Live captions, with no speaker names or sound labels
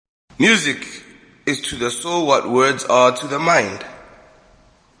Music is to the soul what words are to the mind.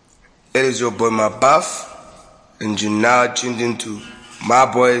 It is your boy Mabuff, and you're now tuned into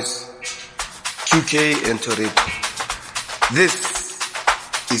my boys KUE and TORETO. This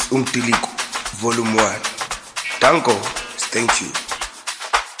is DILIKO, Vol.1. Danko, thank you.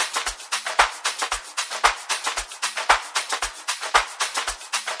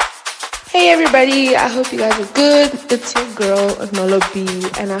 Hey everybody, I hope you guys are good. It's your girl Nolo B,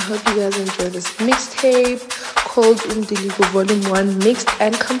 and I hope you guys enjoy this mixtape called DILIKO Vol.1, mixed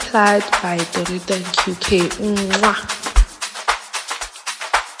and complied by TORETO and KUE K. Mwah.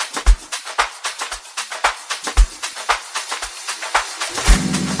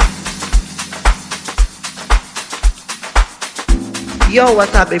 Yo,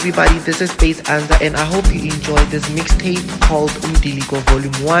 what's up everybody, this is Space Anza, and I hope you enjoyed this mixtape called DILIKO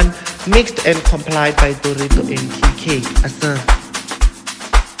Vol.1, mixed and complied by TORETO and KUE K. Asa.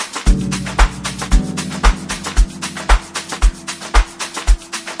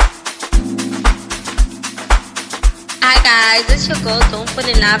 Hi guys, it's your girl Don't Fall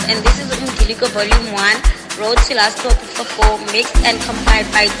in Love, and this is DILIKO Vol.1, Road to Last Purple for 4, mixed and complied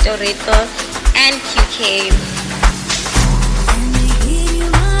by TORETO and KUE K.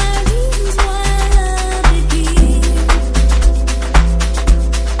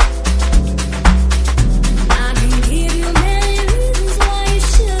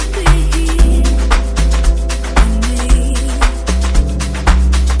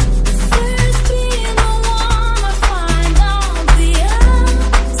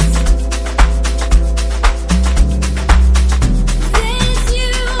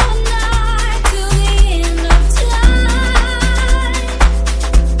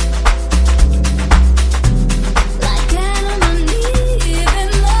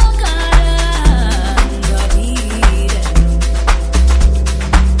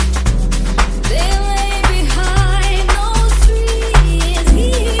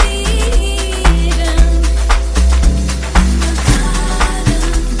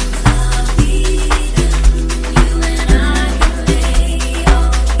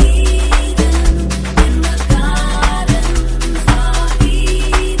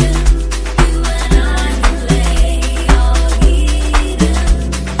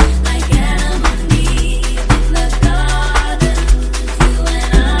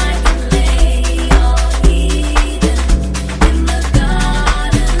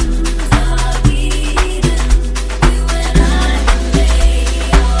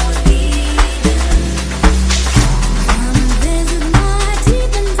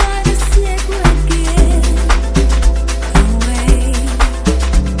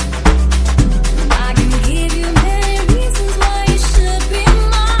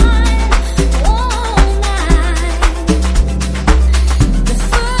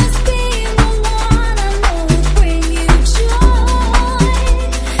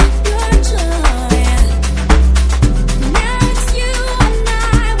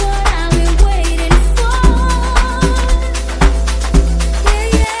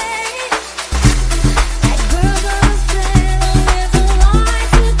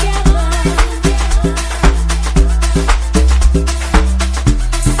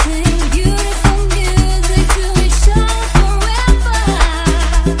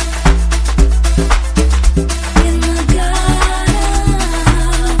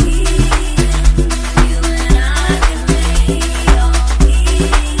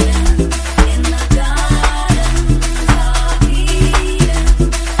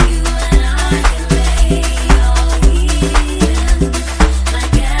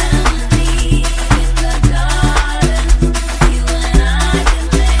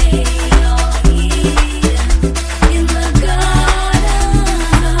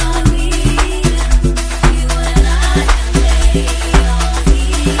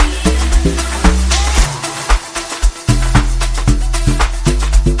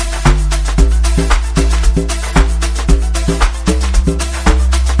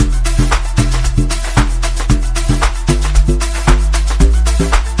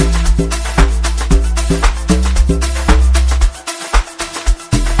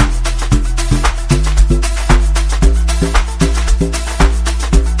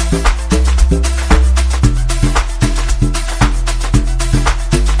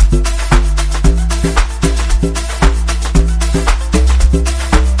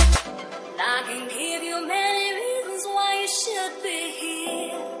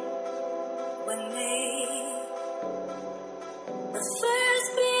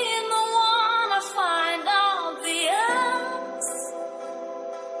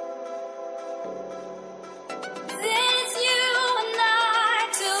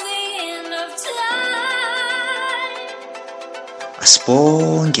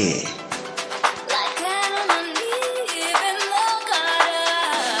 Asibonge.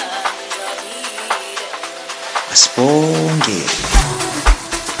 Asibonge.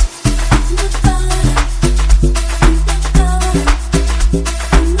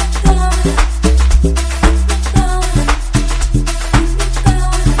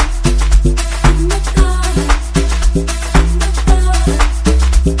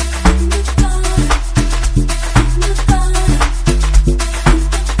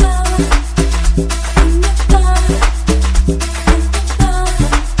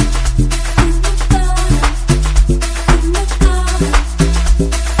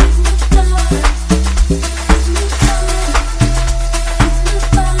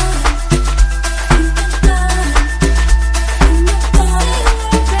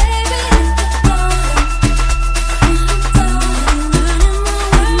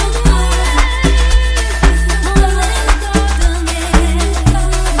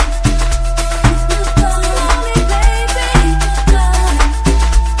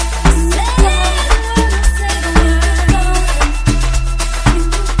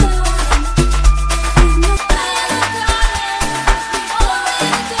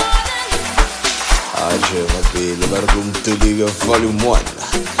 Vol.1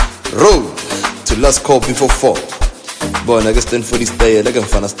 Road to last call before fall. Boy, I can stand for this style. I can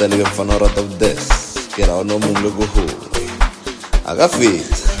find a style, I can find out of this. Get out no more logo home. I got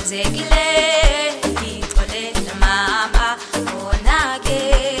faith.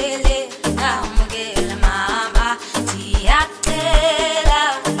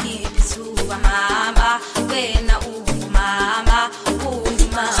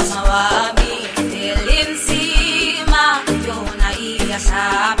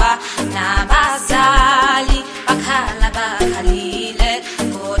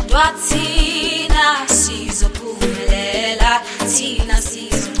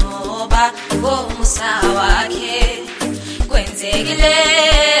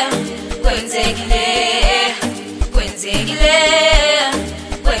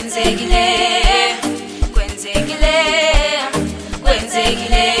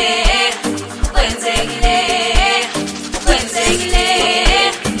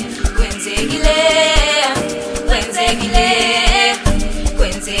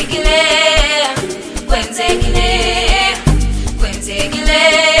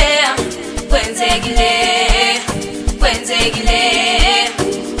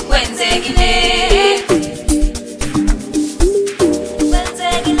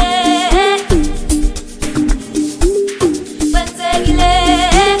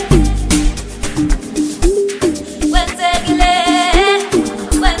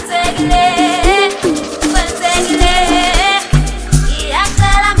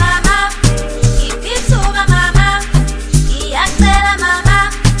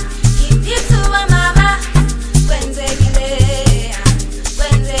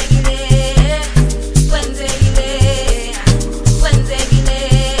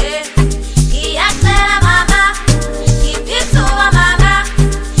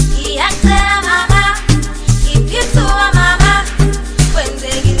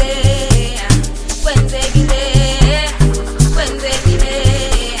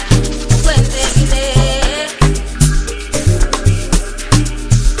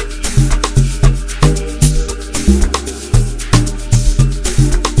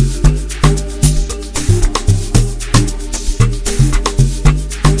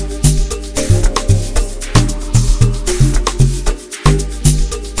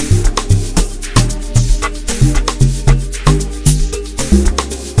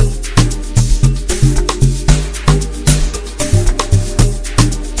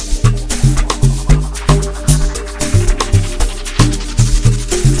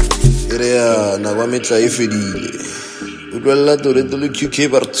 E fedile utlwella TORETO le KUE K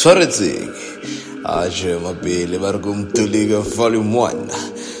ba re tshwaretseng aje mapele ba re go mtoliga Vol.1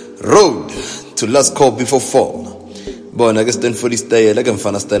 Road to last call before fall. Boy, I can stand for this style, I can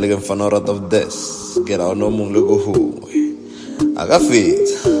find a style, I can find out of this. Get out no more logo home. I got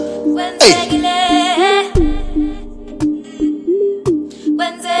faith.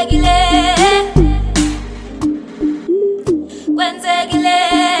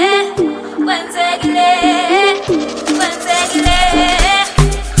 Hey.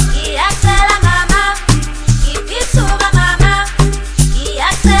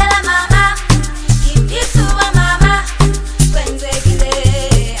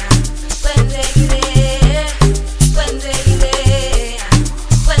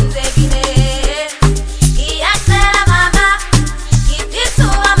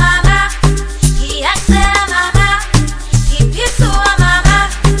 Mama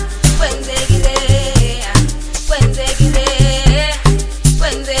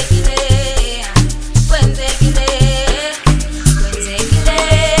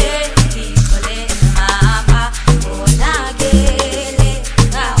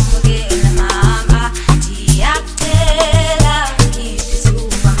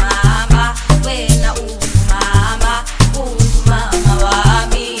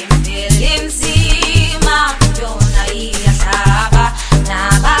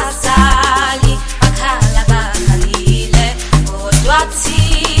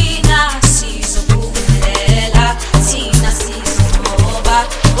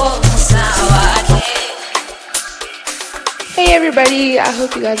Hey everybody, I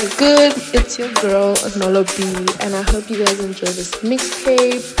hope you guys are good. It's your girl, Nolo B, and I hope you guys enjoy this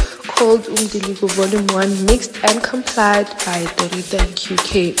mixtape called DILIKO Volume 1, mixed and complied by TORETO and KUE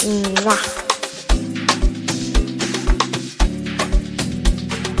K. Mwah.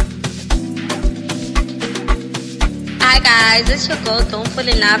 Hi guys, it's your girl Don't Fall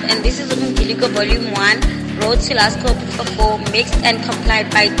in Love, and this is DILIKO Volume 1, Road to Last Call for 4, mixed and complied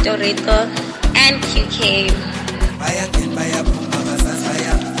by TORETO and KUE K.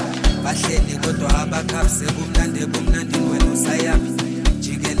 bahleli kodwa abakhapse kumnandi wena usayaphi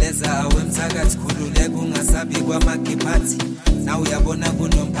jikeleza awemthakathi khululeka ungasabi kwamagiphathi na uyabona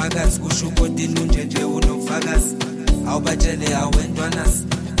kunomphakathi kusho ukuthi nje unofakazi awubatshele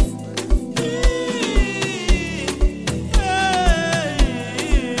awentwanasi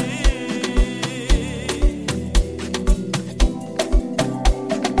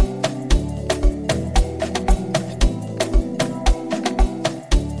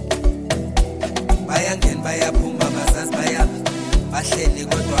bahleli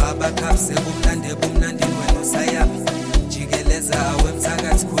kodwa abakhapse kumnandi wena usayaphi jikeleza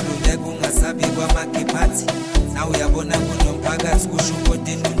awemthakathi khululeka ungasabi kwamagiphathi na uyabona kunomphakathi kusho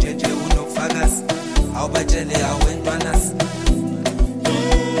ukuthi nje unofakazi awubatshele awentwanasi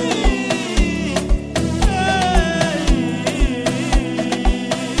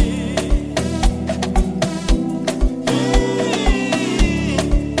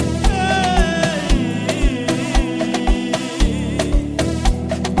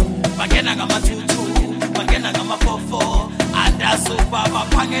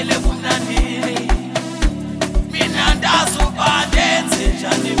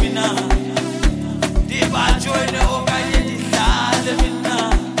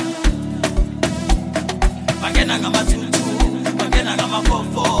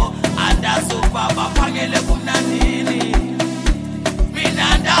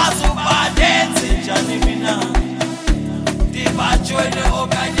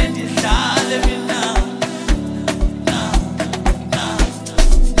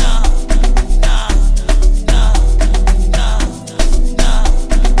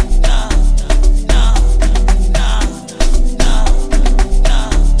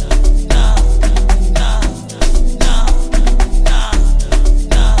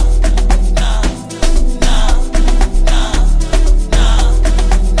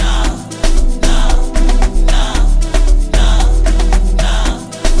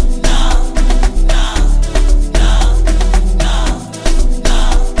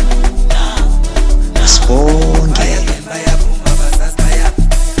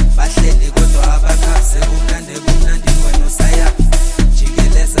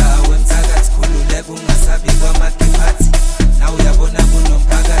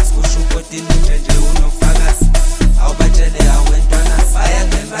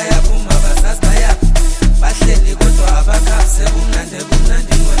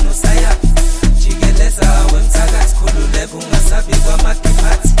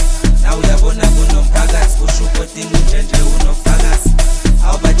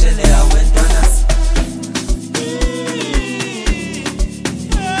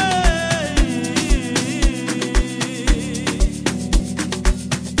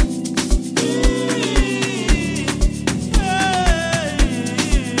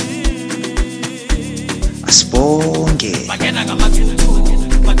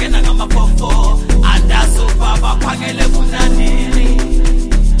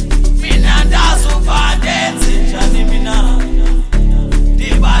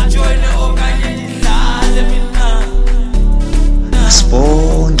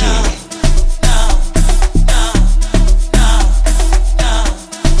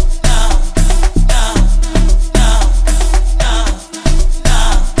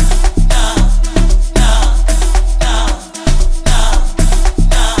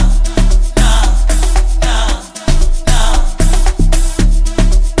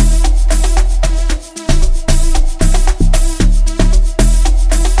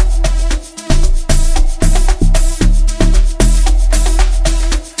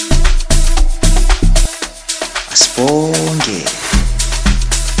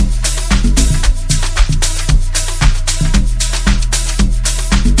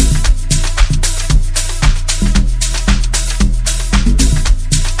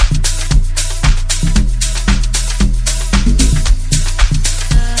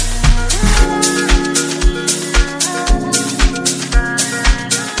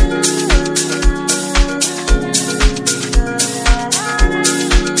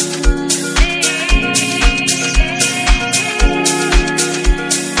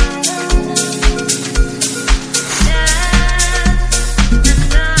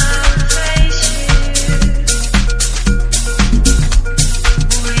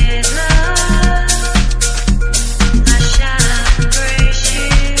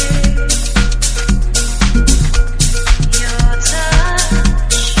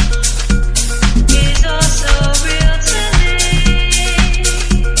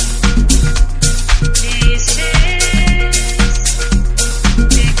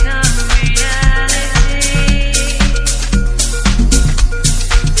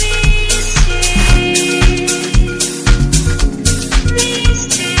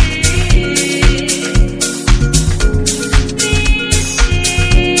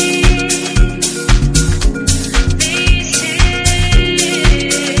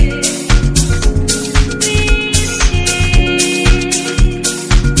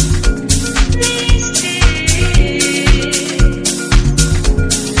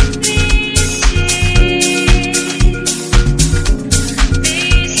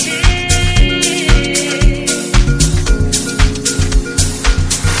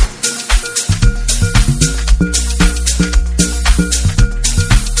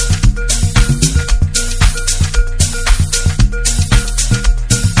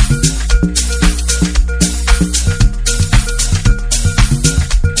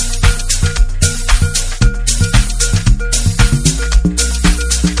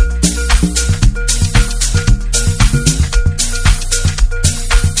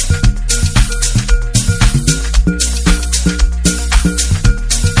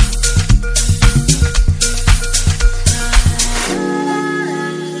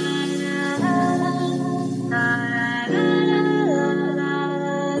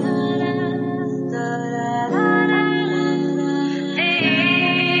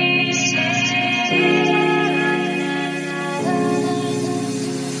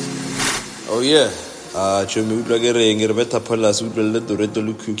Oh yeah, me utlwa ke reng re betha phalase utlwa le TORETO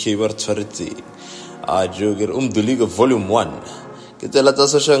le KUE K ba re tshwaretseng. Jo ke re DILIKO Volume 1 ke tsela tsa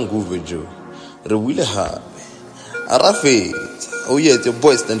social nguve jo re buile hape a ra fetsa. Oh yeah, it's your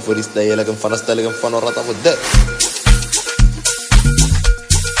boy stand for this style like mfana style like mfana rata for that.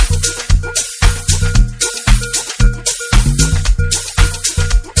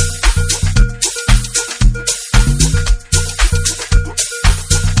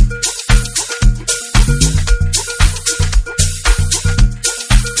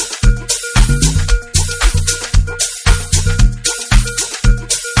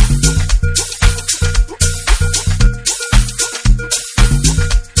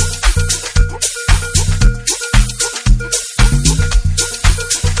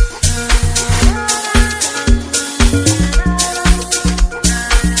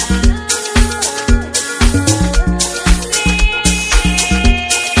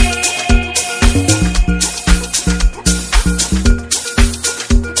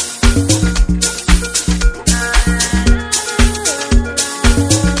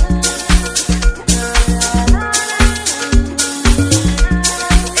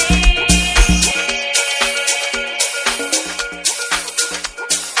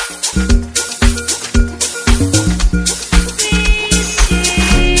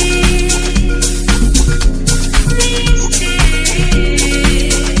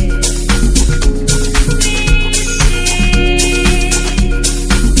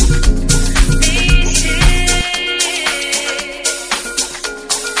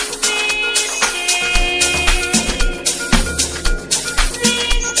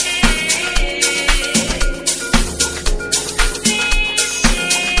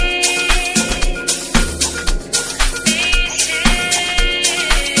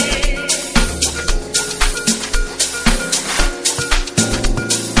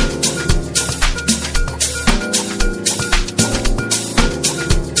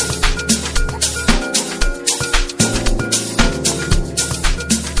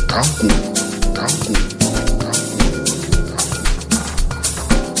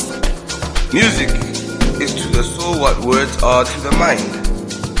 Music is to the soul what words are to the mind.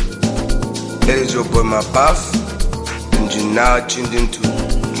 It is your boy my buff, and you now tuned into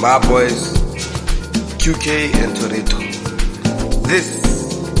my boys KUE and TORETO. This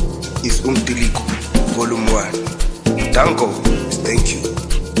is DILIKO Volume 1. Dango, thank you.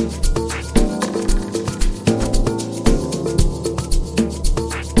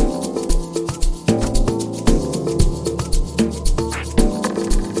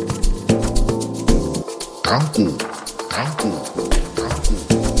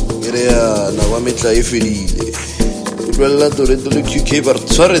 Rea na wa metla e fedile utlwella TORETO le KUE K ba re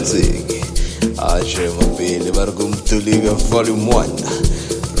tshwaretseng mapele ba re DILIKO Volume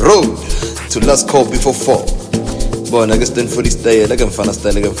 1 Road to last call before fall. Bona ke stand for this style like mfana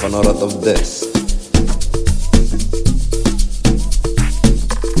style like mfana rata of this.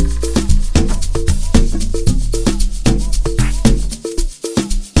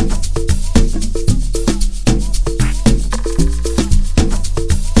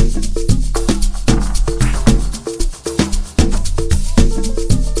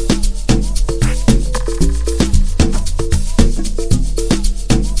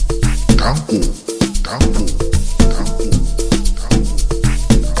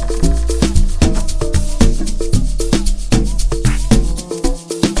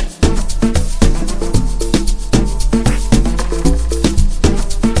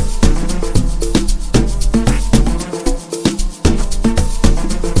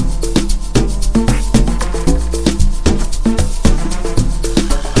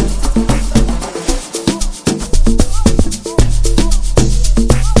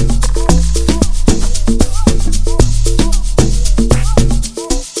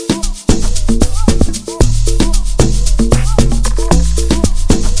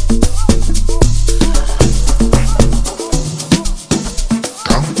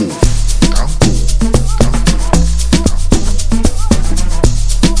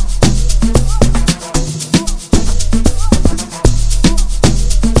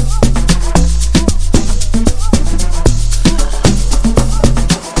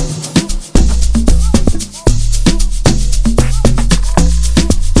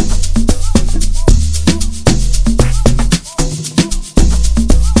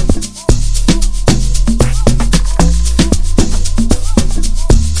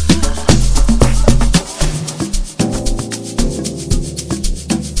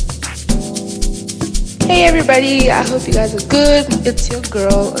 everybody, I hope you guys are good. It's your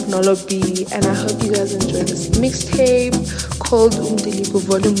girl, Nolo B, and I hope you guys enjoy this mixtape called DILIKO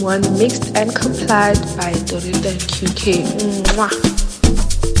Volume 1, mixed and complied by TORETO and KUE K. Mwah.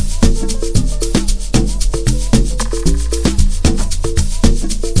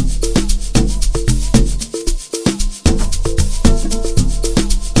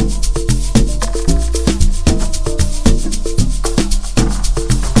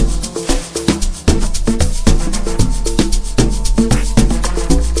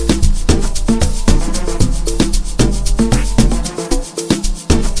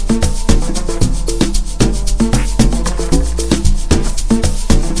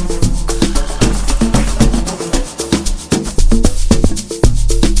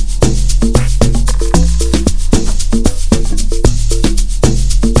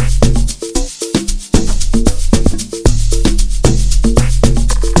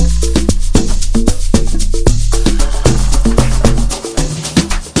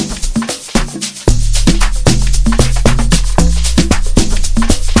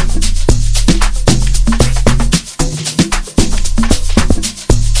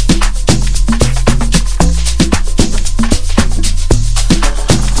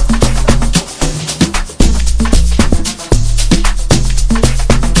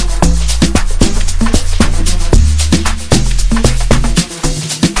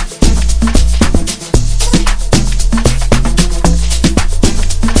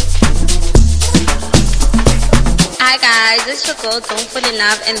 This is your girl, Don't Fall in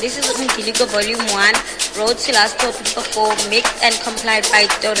Love, and this is DILIKO Volume 1, Road to Last Tour 4, mixed and complied by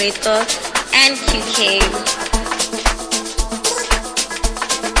TORETO and KUE K.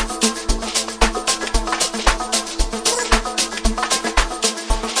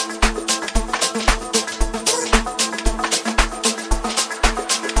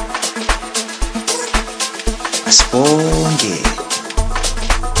 Asibonge.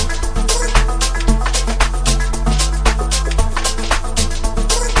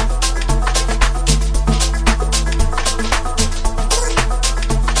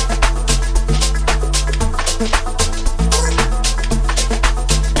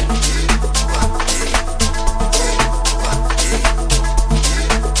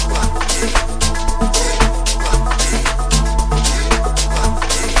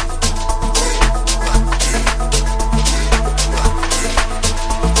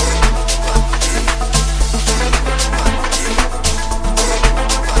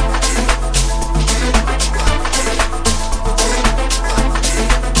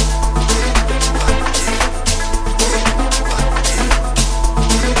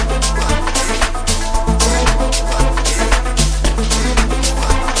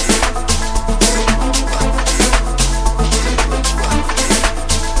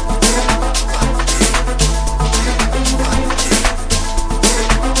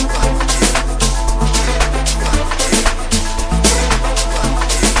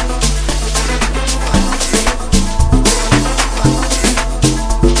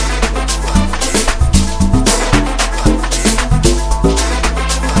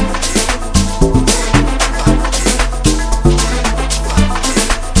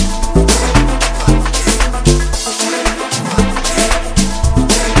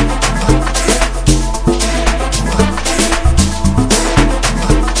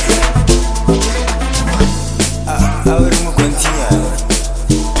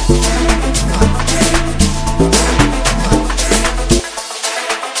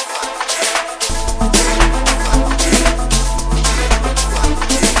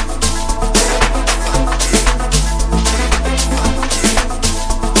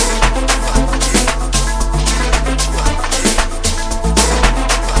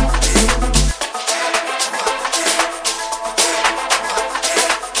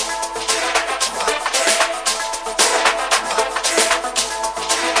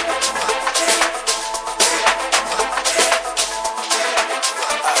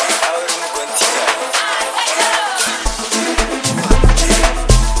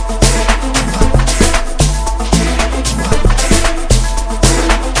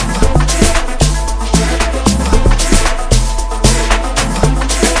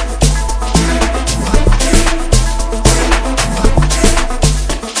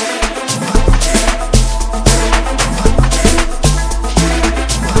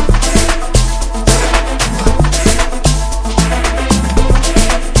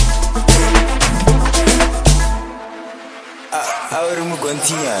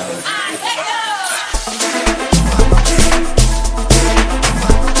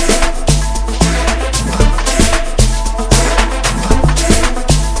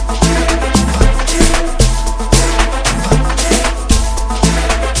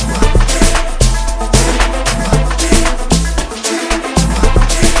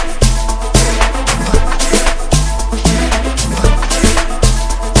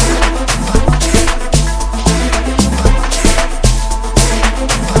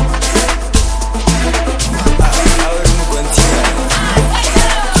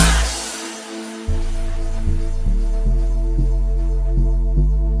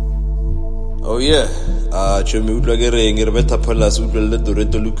 yeah. Chomi utlwa ke reng re betha phalas utlwa le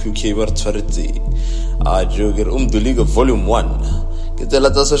Toreto le KUE K ba re tshwaretse. Jo ke re DILIKO Volume 1. Ke tsela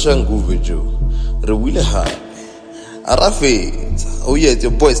tsa social nguve jo. Re wile ha. Arafet. Oh yeah,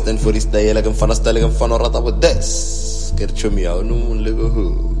 your boy stand for this style like mfana style like mfana rata with this. Ke re chomi ya no mun le go ho.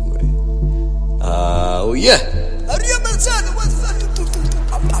 Oh yeah. Ariya mensana what's that?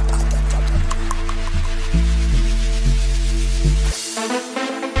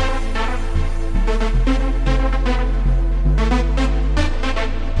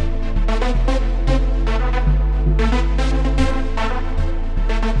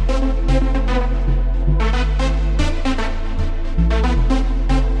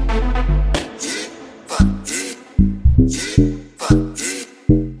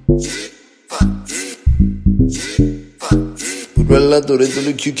 Utlwella Toreto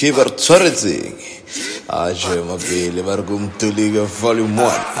le KUE K ba re tshwaretseng. Je mapele ba re go DILIKO Volume 1.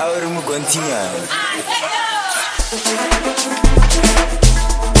 A re mo kontinyana.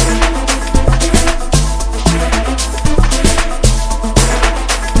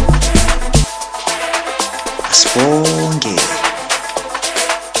 Sponge.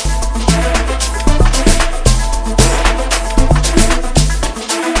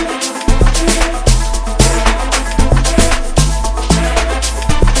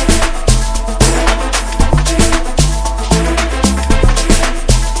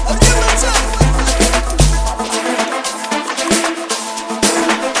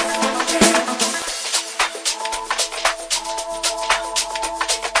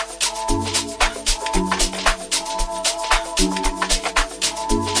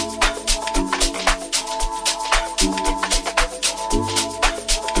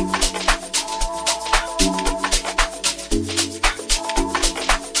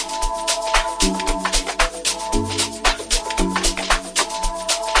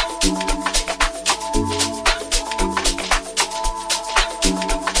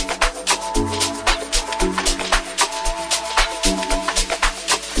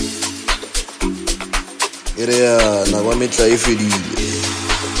 Area na ba metla e fedile.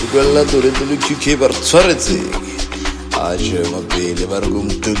 Utlwella Toreto le KUE K ba re tshwaretseng. Je mapele ba re go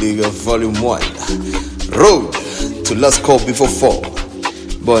DILIKO Volume 1. Road to last call before fall.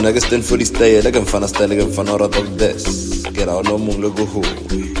 Bona ke stand for this style like mfana style like mfana rata with this. Ke ra no mong le go ho.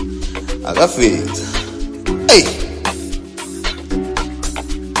 Akafetsa. Hey.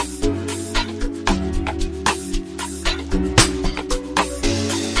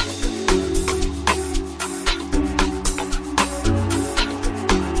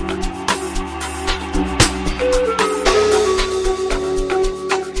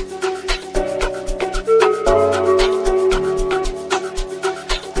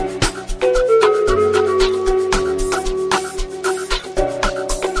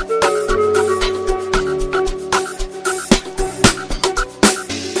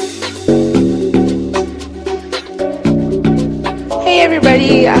 Hey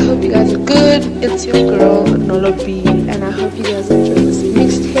everybody, I hope you guys are good. It's your girl Nolo B, and I hope you guys enjoy this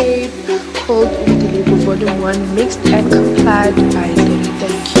mixtape called DILIKO Volume 1, mixed and compiled by DORETO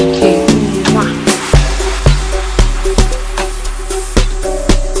and KUE K. Mwah.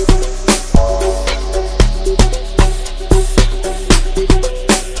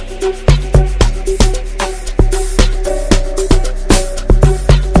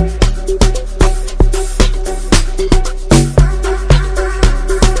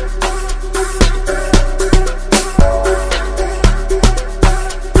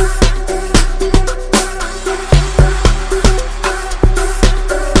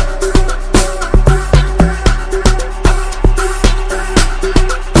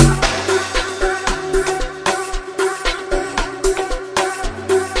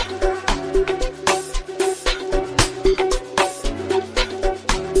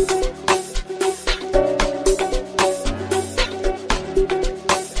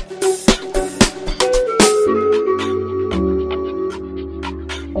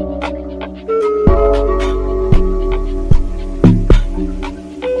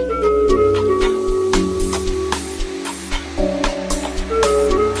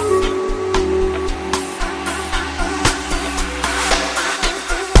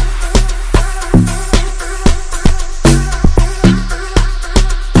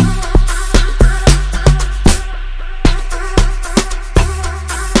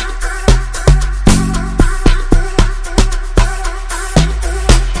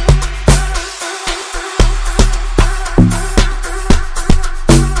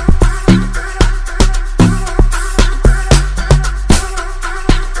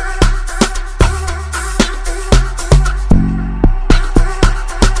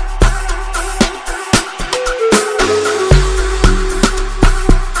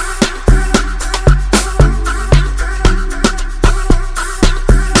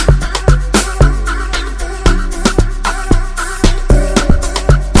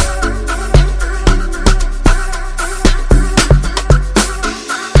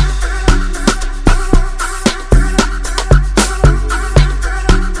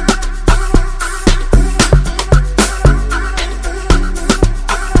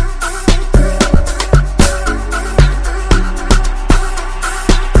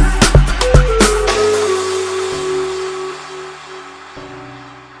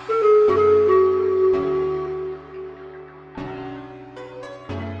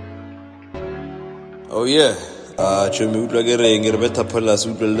 Oh yeah, Chemi utlwa ke reng re betha phalas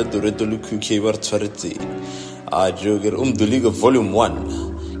utlwa le TORETO le KUE K ba re tshwaretseng. Jo ke re DILIKO Volume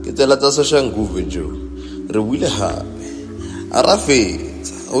 1 ke tsela tsa social nguve jo re buile hape a ra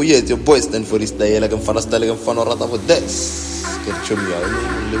fetsa. Oh yeah, it's your boy stand for this style like mfana style like mfana rata for this ke re chomi ya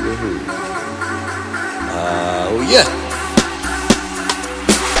le go ho. Oh yeah.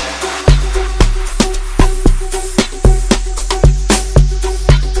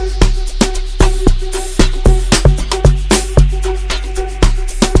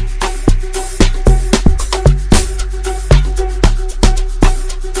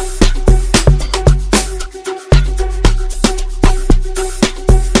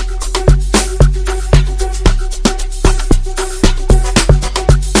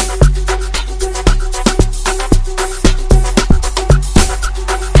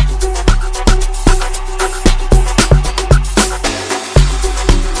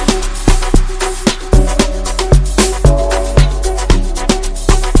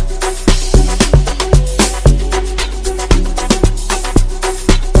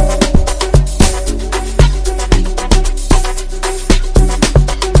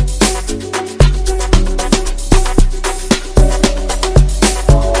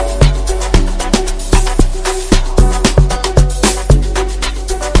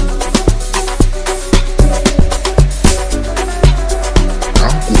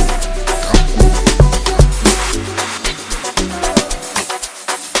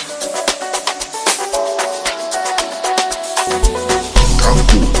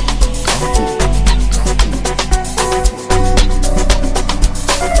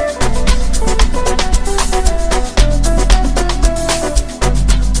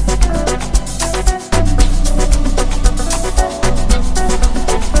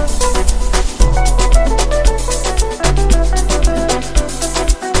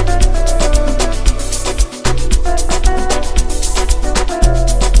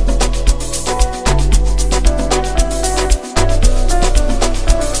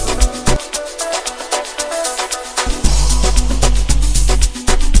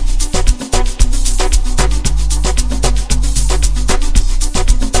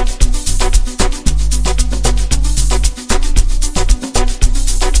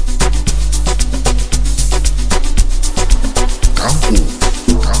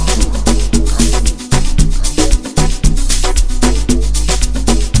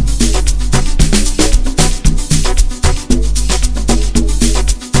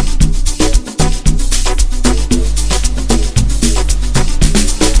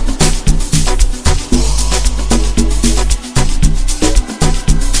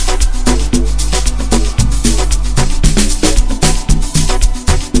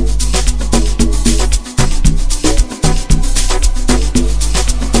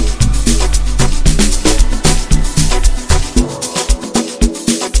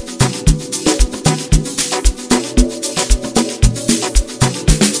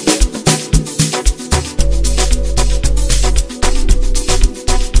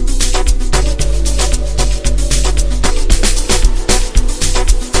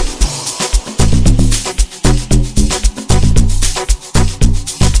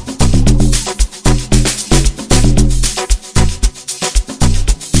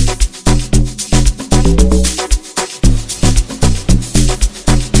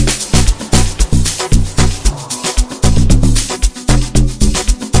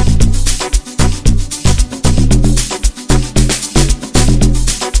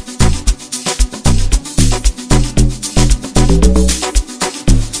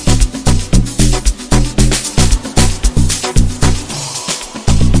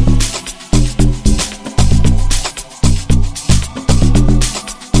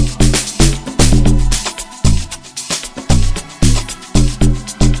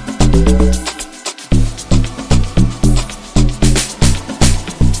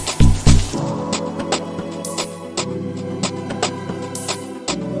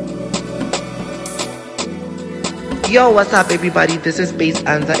 Yo, what's up everybody? This is Bass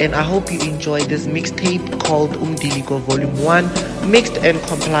Anza and I hope you enjoy this mixtape called DILIKO Volume 1, mixed and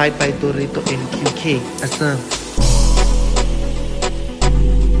complied by TORETO and KUE K. Awesome.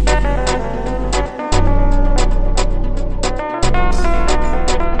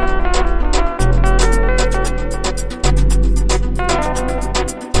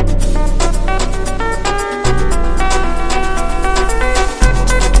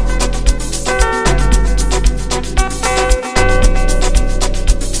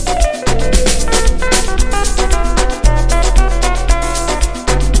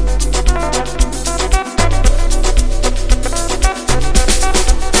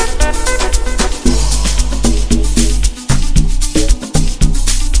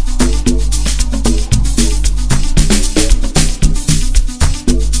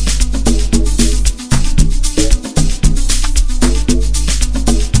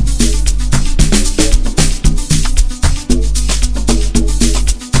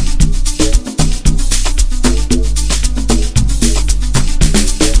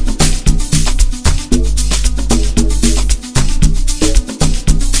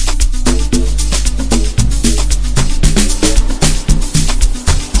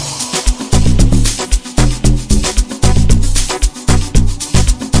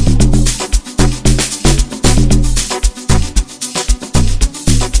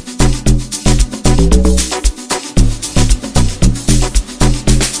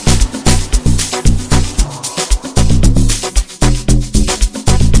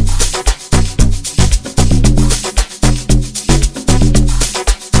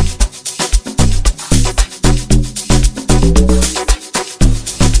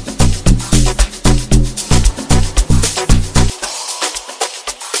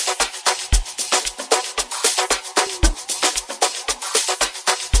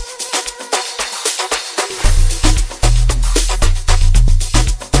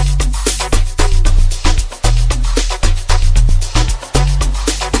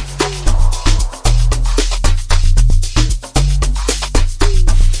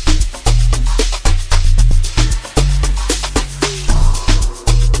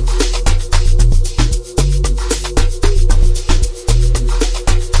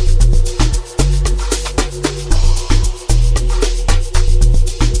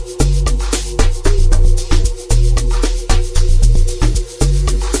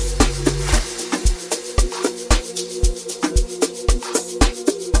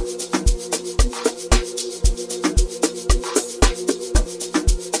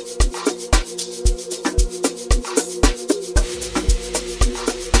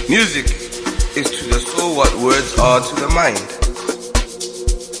 Music is to the soul what words are to the mind.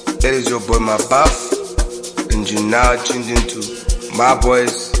 It is your boy my buff, and you now tuned into my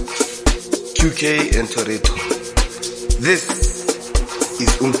boys QK and TORETO. This is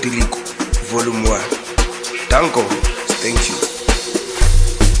DILIKO Volume 1. Danko, thank you.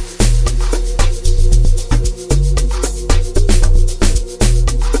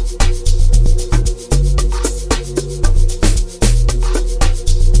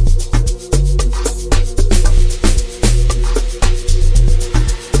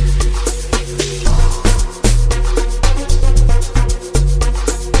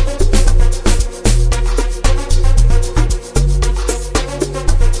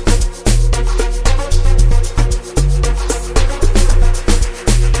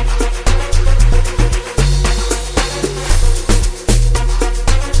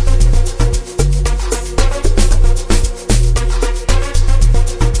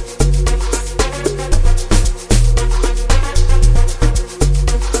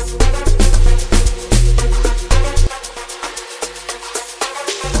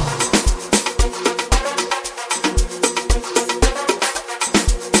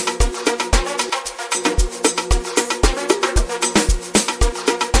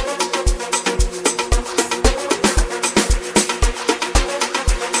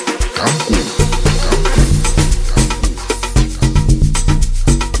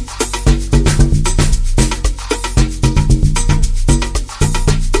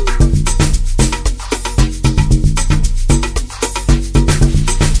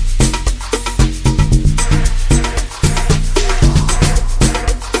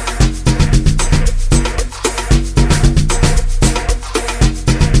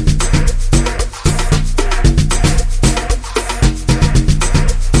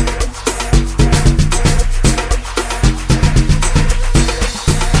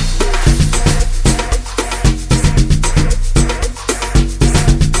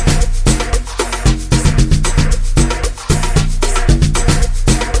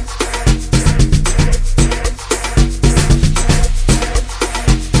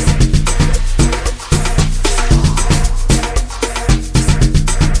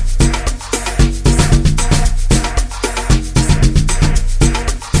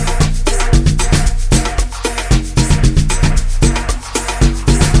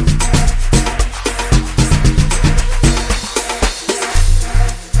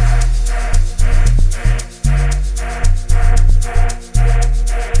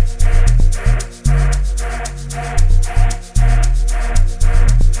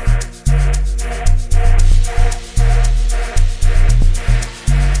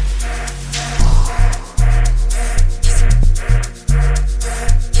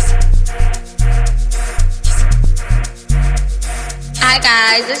 Hi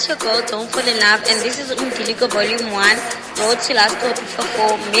guys, it's your girl Don't Fall in Love, and this is DILIKO Volume 1, Road to Last Call for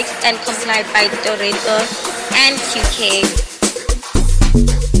 4, mixed and complied by TORETO and QK.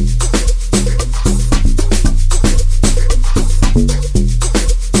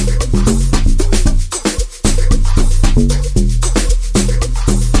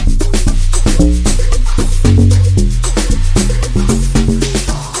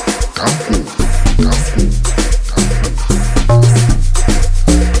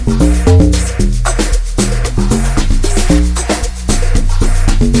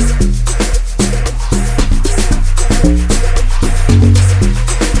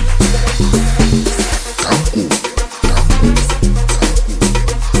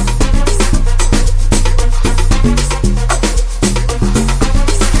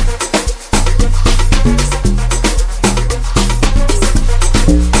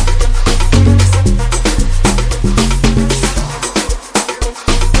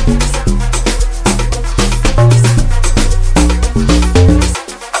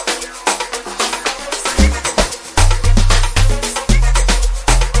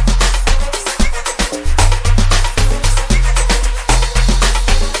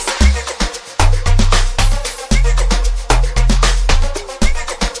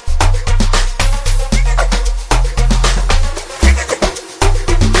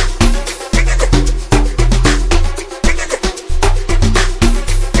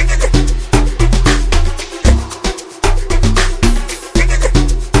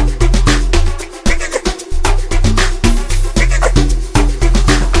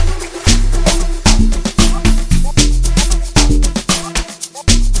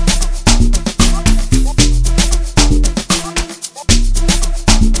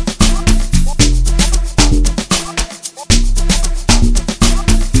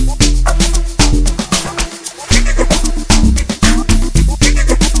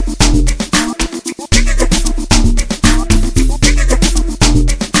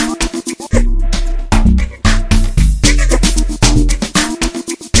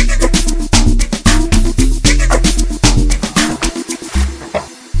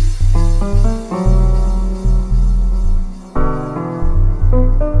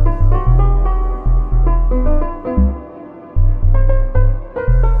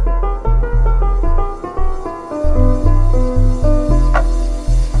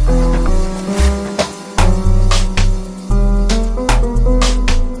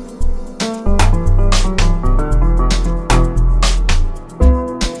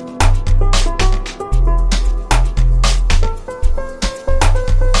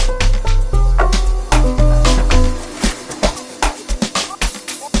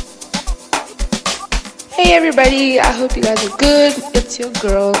 Hey everybody, I hope you guys are good. It's your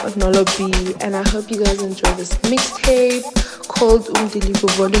girl, Nolo B, and I hope you guys enjoy this mixtape called DILIKO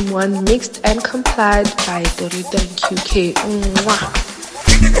Volume 1, mixed and complied by TORETO and KUE K.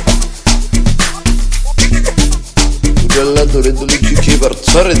 Udalla TORETO le KUE K per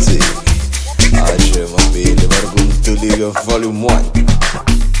tshwaretse. Aje mapele bargum DILIKO Volume 1.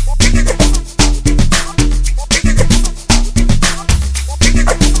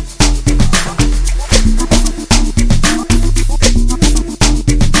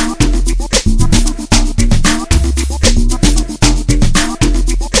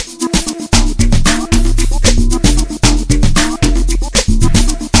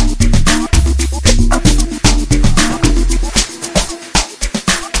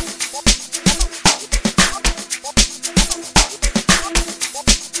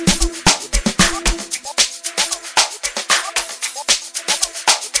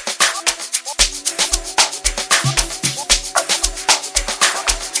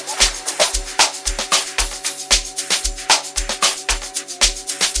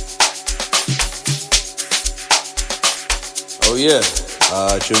 Oh yeah,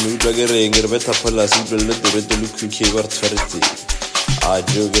 me utlwa ke reng re betha phola se utlwele TORETO le KUE K ba re tshwaretse.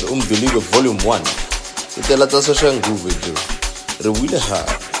 Jo ke re DILIKO Volume 1. Ke tela tsa social groove jo. Re buile ha.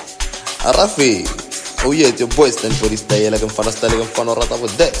 Arafe. Oh yeah, your boy stand for this style like mfana style like mfana rata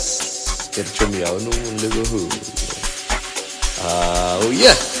with this. Ke re chomi ya no le go ho. Oh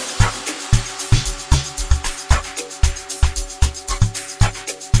yeah.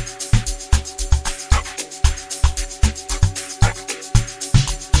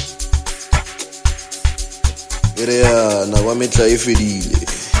 Rea na wa metla e fedile.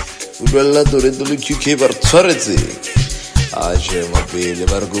 Udwalla TORETO le KUE K ba re tshwaretse. Aje mapele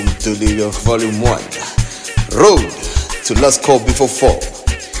bargum DILIKO Volume 1. Road to last call before fall.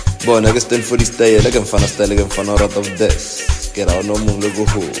 Bona ke stand for this style like mfana style like mfana rata of this. Ke ra no mong le go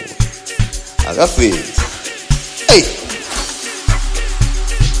ho. Aga fit. Hey.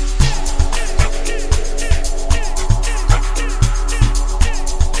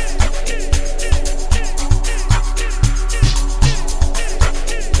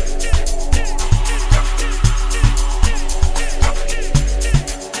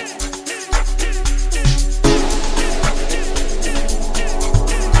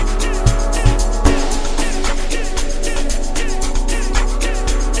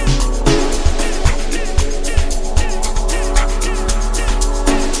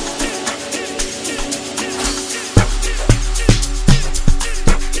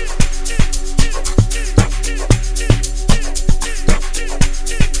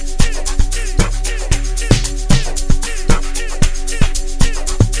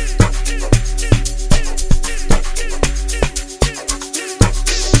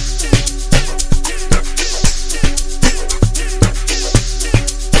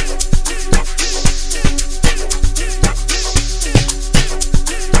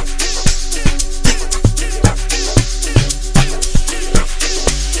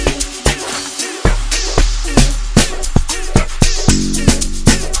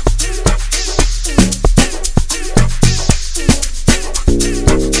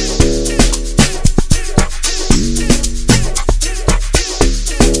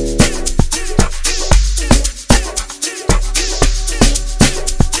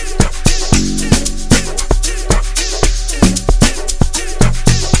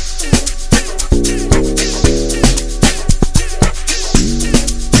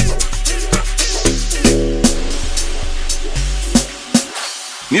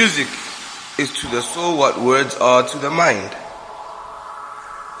 Music is to the soul what words are to the mind.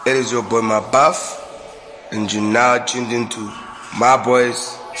 It is your boy Mabuff, and you're now tuned into my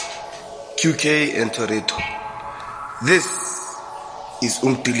boys KUE K and TORETO. This is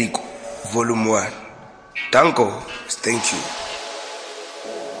DILIKO Volume 1. Danko, thank you.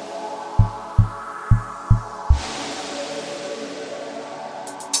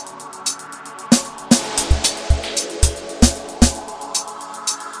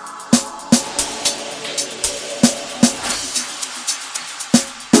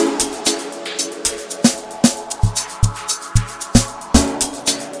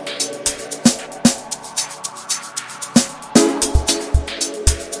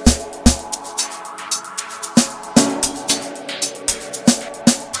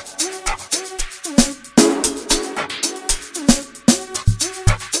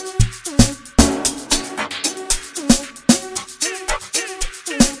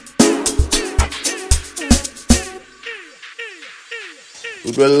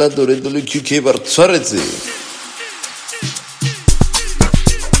 Udwalla TORETO le KUE K ba re tshwaretse.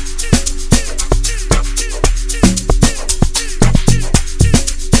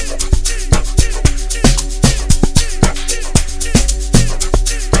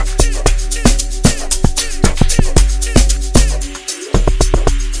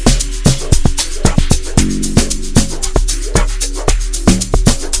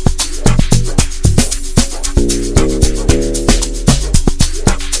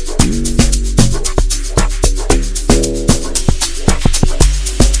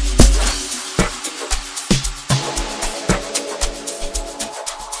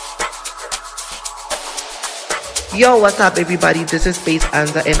 Yo, what's up everybody? This is Space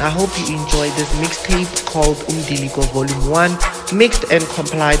Anza and I hope you enjoyed this mixtape called Diliko Volume 1, mixed and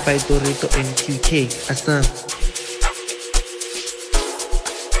compiled by TORETO and KUE K. Awesome.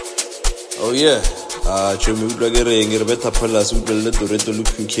 Oh yeah. Chomi utlagere ngere beta phala su utlele TORETO le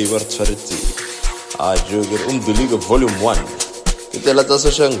KUE K ba tshwaretse. Jogere Diliko Volume 1. Itela tsa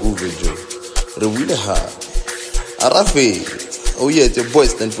social nguve jo. Re wile ha. Arafe. Oh yeah, it's your boy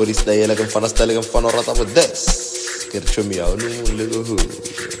stand for this style like I'm fan rata with this. Get show me out little who.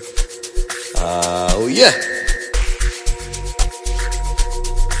 Oh yeah.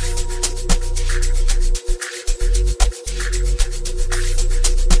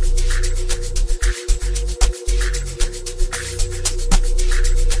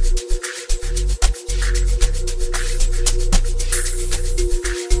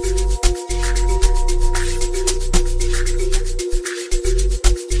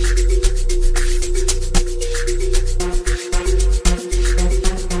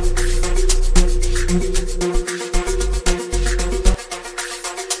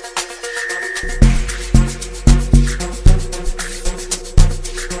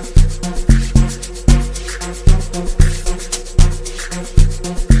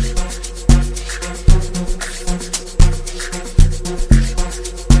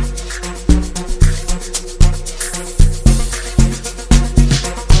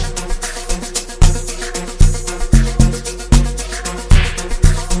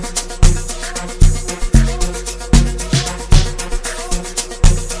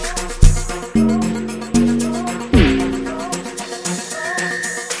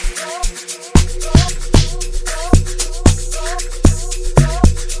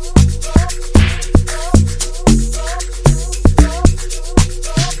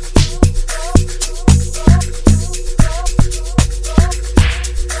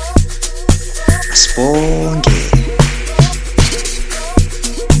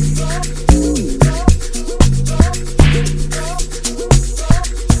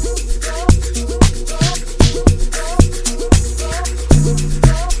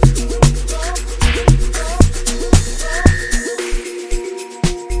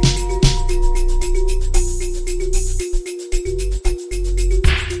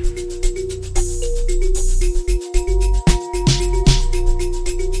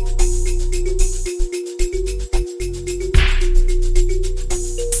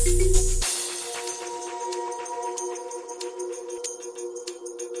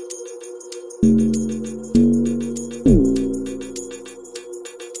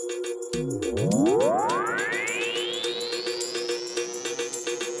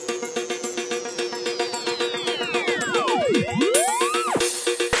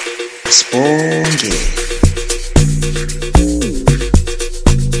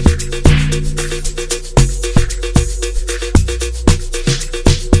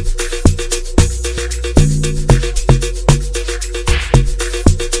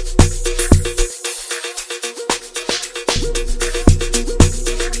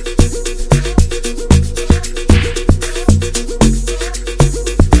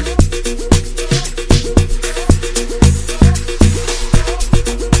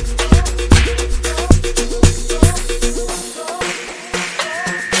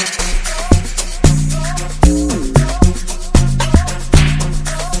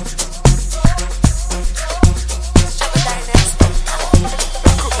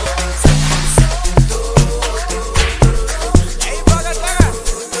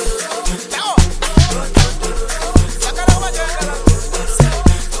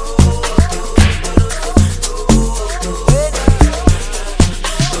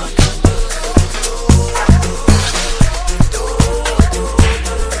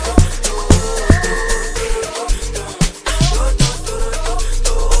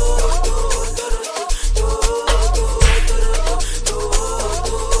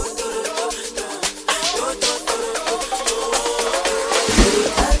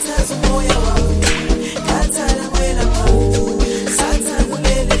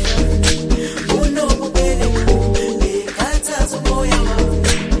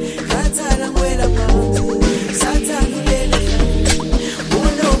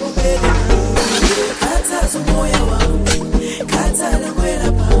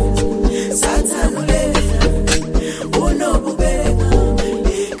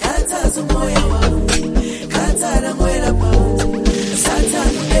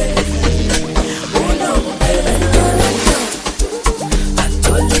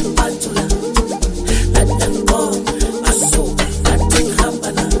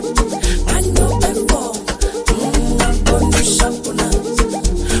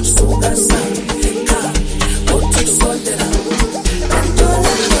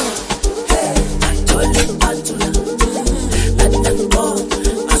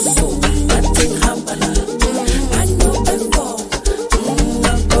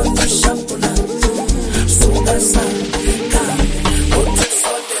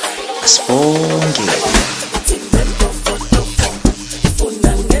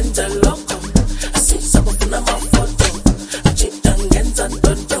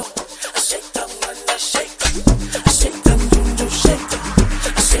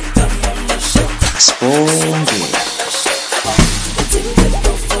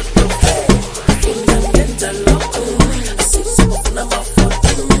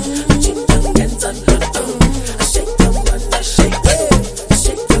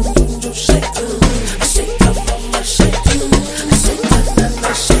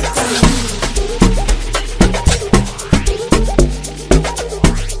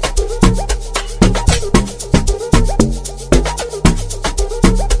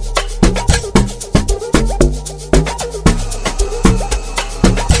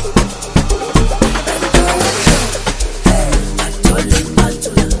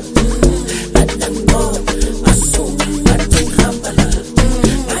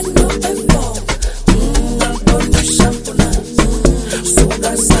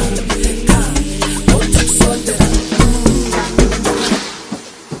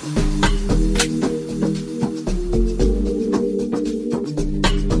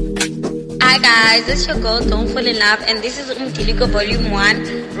 Guys, it's your girl Don't Fall in Love, and this is DILIKO Volume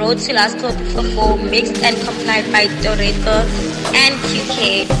 1, Road to Last Tour for 4, mixed and complied by TORETO and KUE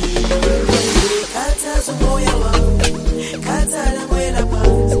K.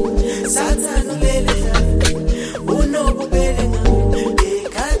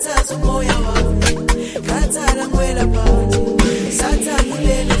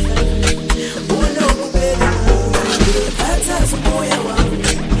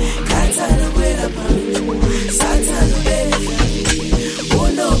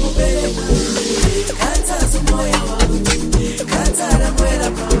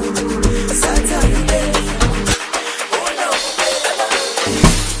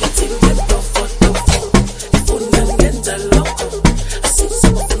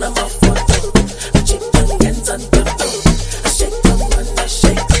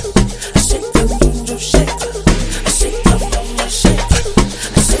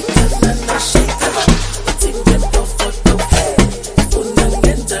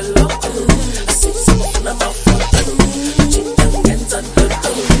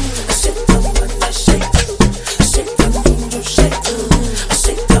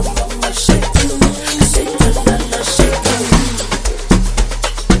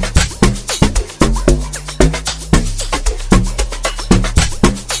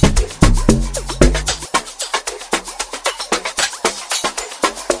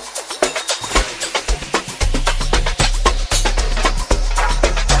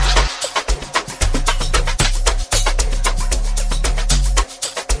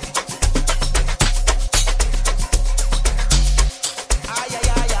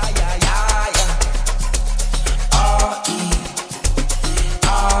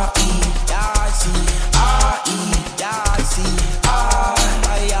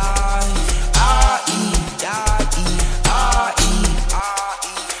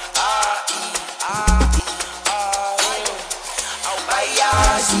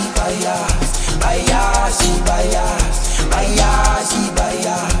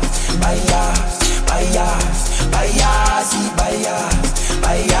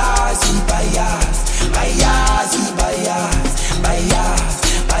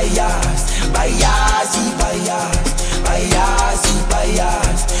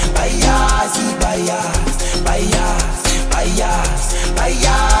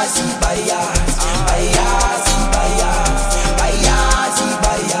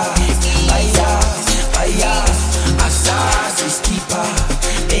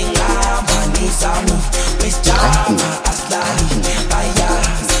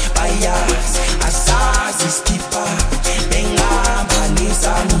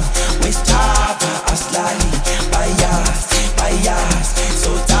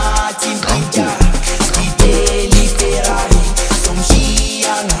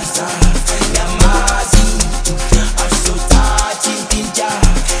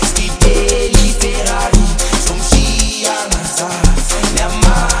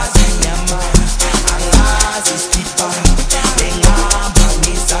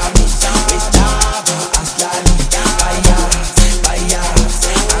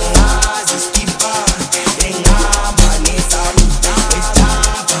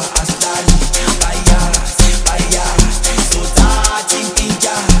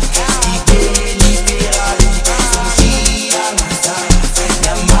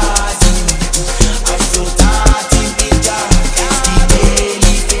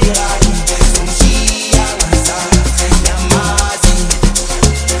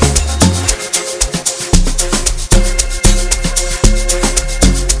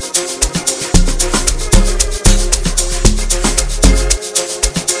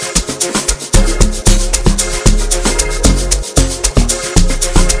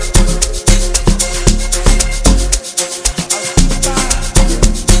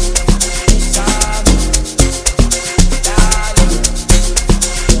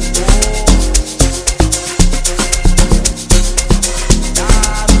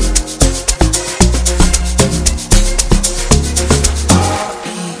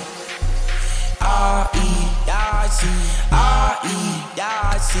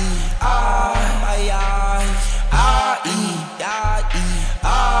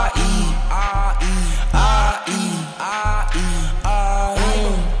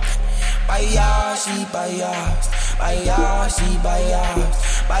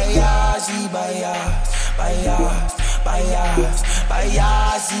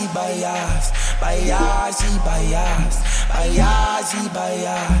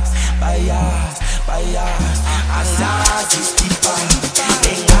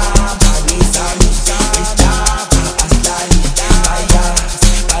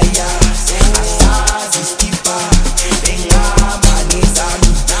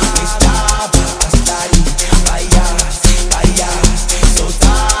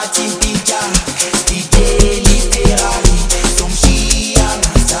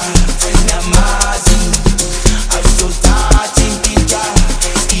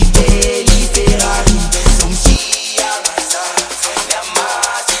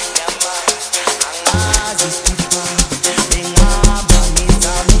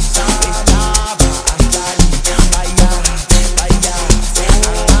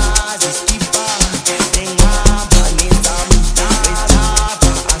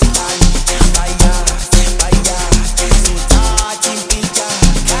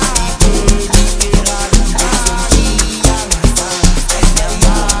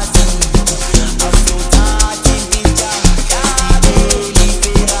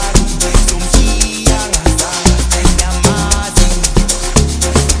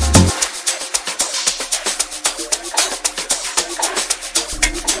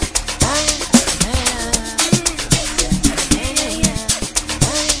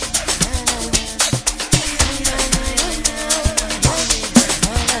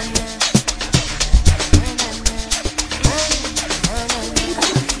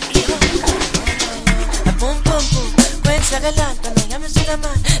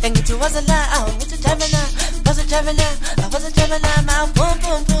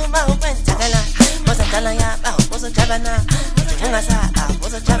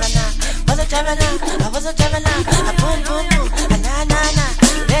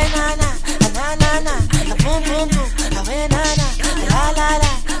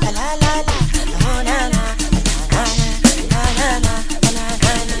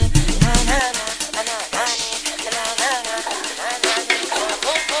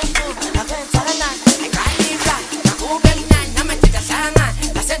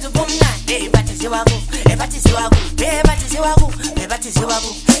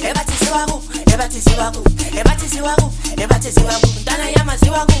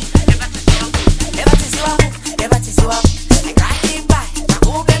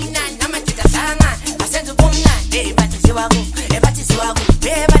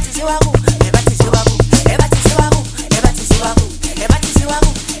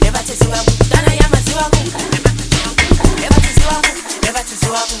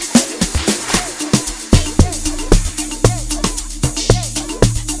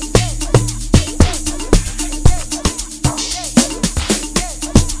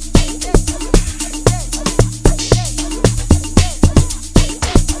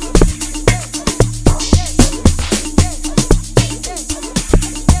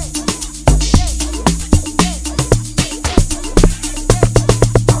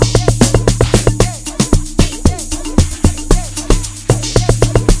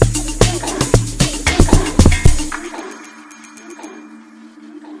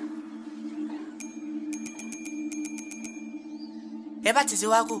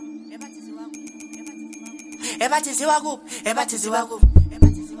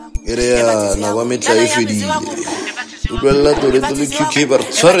 Area na wa metla e fedile o tlolla TORETO le KUE K ba re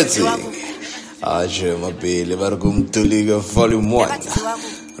tshwaretse a je mapele ba re go mtoliga volume 1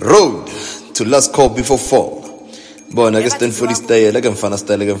 road to last call before fall bona ke stand for the style ke mfana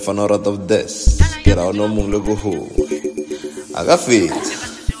style ke mfana out of this ke ra no mong le go ho aga fit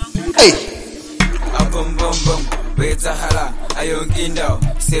hey bum bum bum beta hala ayonkinda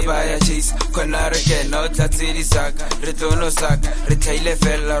sebaya chase konare ke no tatsiri saka retono saka retaile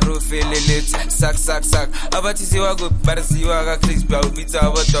fella rufilit sak sak sak abati siwa go barsiwa ga crisp ba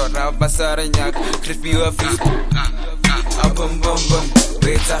ubita botora basara nyak crispy wa fish bum bum bum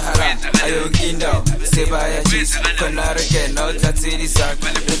beta hala ayonkinda sebaya chase konare ke no tatsiri saka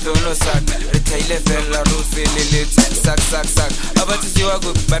retono saka retaile fella rufilit sak sak sak abati siwa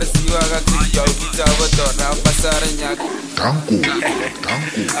go barsiwa ga crisp ba ubita botora basara nyak Tanku.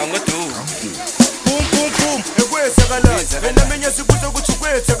 I'm with you. Boom, boom, boom. Ekwetha kalala. Wena menye sibuza ukuthi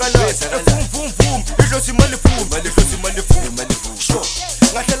kwetha kalala. Boom, boom, boom. Idlosi mali fuma. Sure.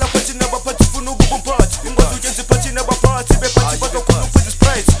 Ngahlela phathi nabaphathi funa ukuba umphathi. Ingozi uyenza phathi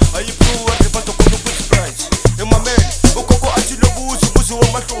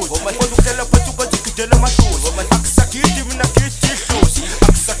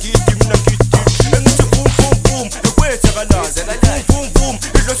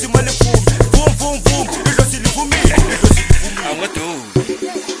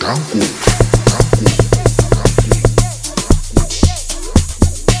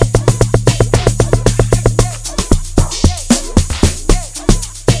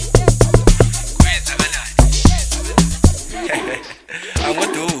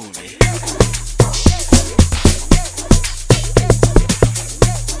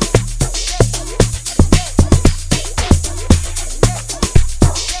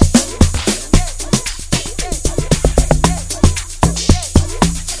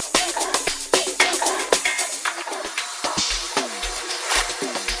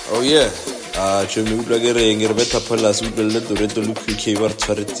Oh yeah. Chomi utlwa ke reng re betha phalas utlwa le TORETO le KUE K ba re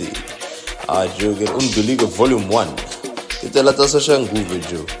tshwaretse. Jo ke DILIKO Volume 1. Ke tsela tsa social nguve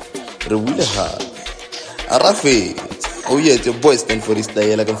jo. Re buile ha. Arafe. Oh yeah, your boy stand for this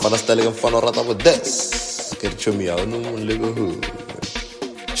style like mfana style like mfana rata with this. Ke chomi ya no mo le go.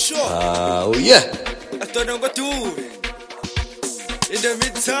 Sure. Oh yeah. I don't know what to do. In the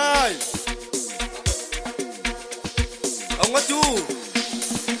meantime, I want to.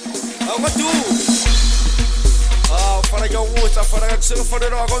 For your water, for the sugar, for the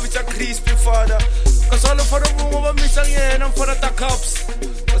dog, with a crispy father. Cause all for the room of Miss Again and for the cups.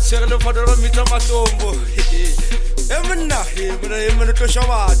 But certainly for the meat of my tombo. Heaven now, heaven to show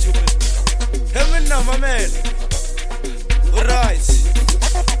out. Heaven now, my man. Alright.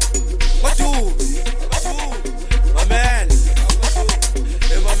 What do? My man.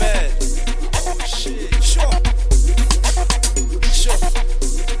 Hey, my man. Oh shit. Sure.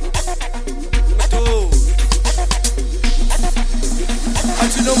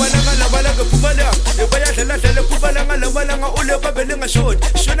 No malanga pumala e baya dala pumala malanga ule babelenga short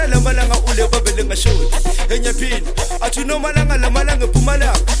shona malanga ule babelenga short enyapini athi no malanga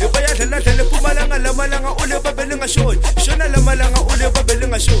pumala e baya dala pumala malanga ule babelenga short shona malanga ule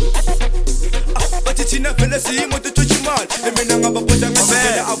babelenga short bathi thina phela simo tutuchimal emina ngabaphosa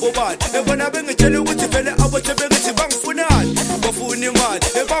ngasela abobani ebona bengitshela ukuthi phela abothe bengithi bangifunani bafuna imali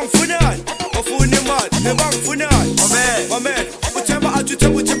ebangifunani bafuna imali ebangifunani amen uthemba athi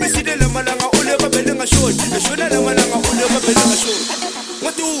uthemba sidele malanga ule babelenga short eshona malanga ule babelenga short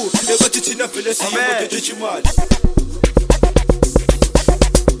ngatu ebathi thina phela simo tutuchimal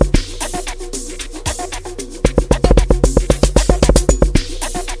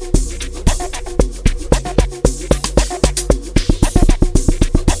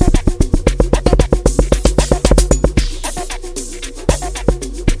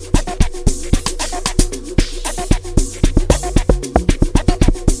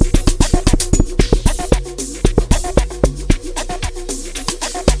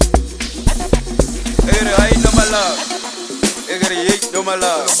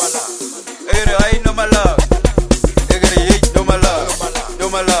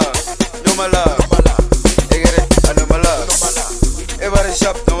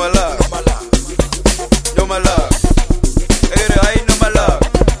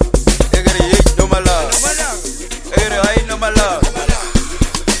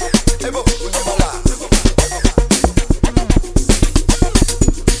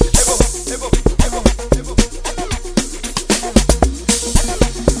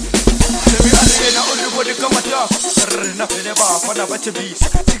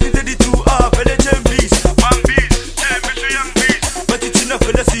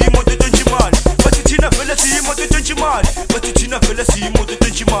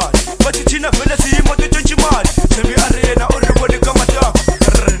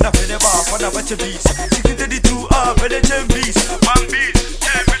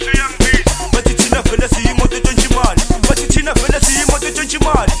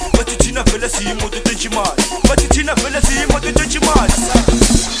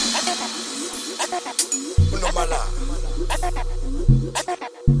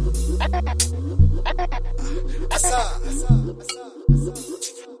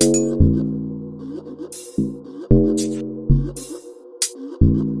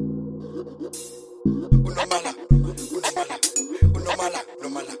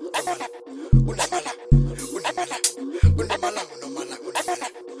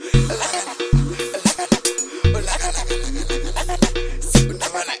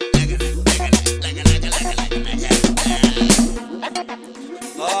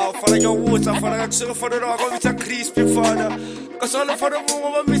For the dog with a crispy father. Cause all for the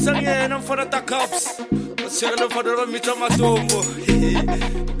room of Miss Again and for the cups. But certainly for the meat of my tombo.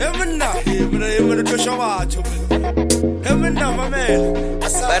 Heaven now, heaven to show out. Heaven now, my man.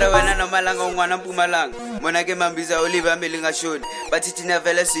 Para when I'm malanga one and pumalang. When I get my visa, Oliver milling a shoot. But it's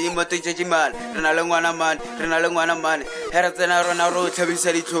never less in what to judge man. Renalangwana man. Heratana run a road to be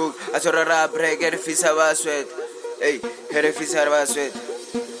said it took. I saw a rap break at a fish of a sweat. Hey, here a fish of a sweat.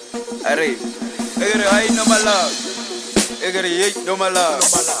 Array. I no malak. Egri no malak.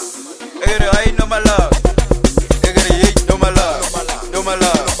 Egri no malak. Egri no malak. No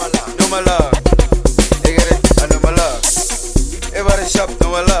malak. No malak. Egri no malak. Every shop no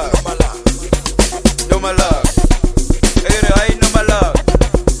malak. No malak. Egri no malak.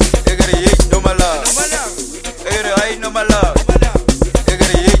 Egri no malak. Egri no malak.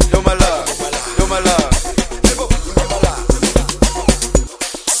 Egri no malak. No malak.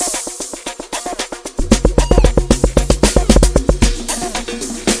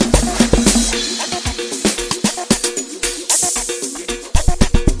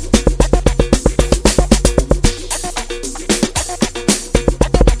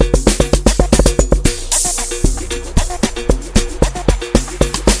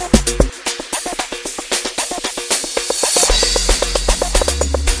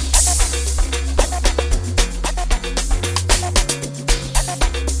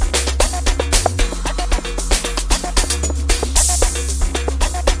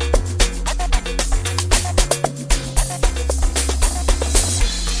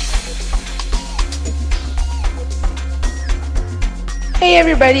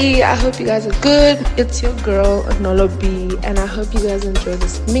 everybody, I hope you guys are good. It's your girl Nolo B, and I hope you guys enjoy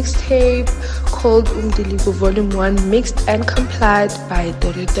this mixtape called DILIKO Volume 1, mixed and complied by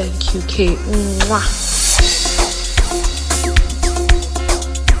TORETO and KUE K. Mwah.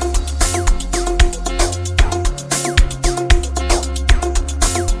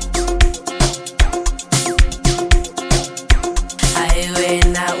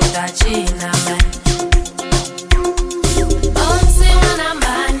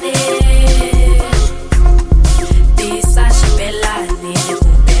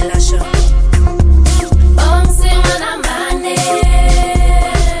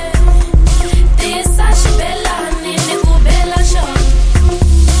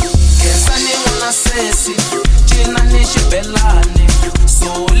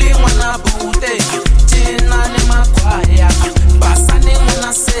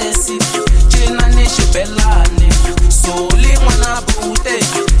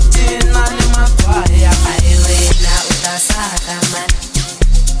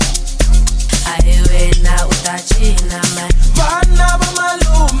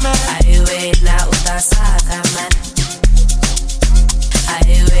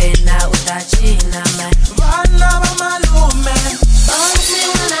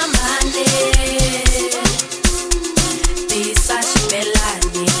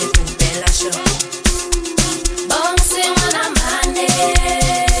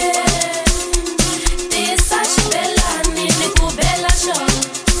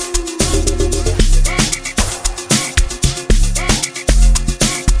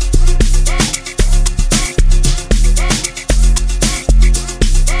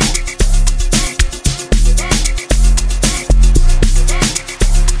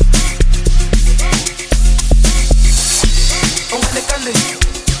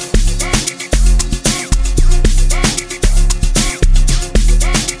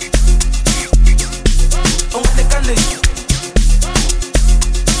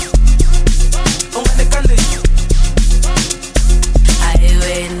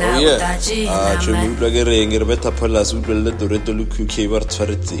 TORETO le KUE K ba re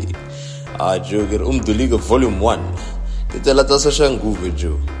tshwaretseng jo ke re DILIKO Volume 1 ke tsela tsa sashanguve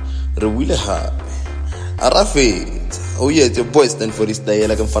jo re buile hape a ra fetsa o yetse boy stand for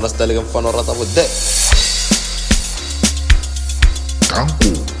istyle ke mfana style ke mfana rata bo de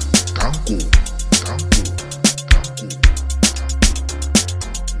tanku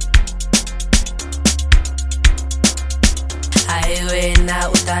aiwe na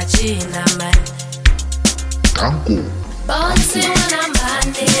utachina man tanku bonse wana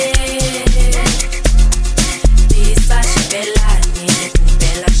mande Bisa shibelani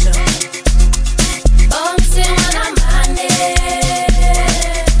kubela show bonse wana mande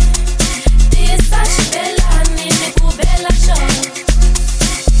Bisa shibelani kubela show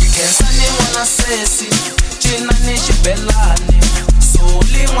Kesani wana sesi China ni shibelani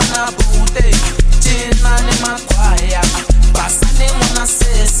Soli wana bute China ni makwaya Basani wana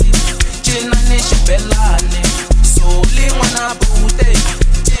sesi China ni shibelani Soli wana bute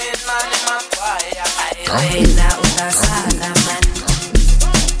China ni makwaya Aiwe na utasaka man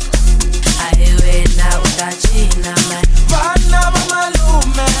Aiwe na utachina man Vana wa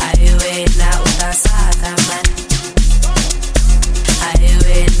malume Aiwe na utasaka man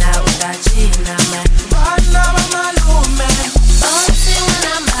Aiwe na utachina man Vana wa malume Bonse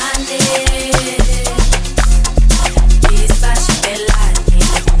wana mande Bisa shibelani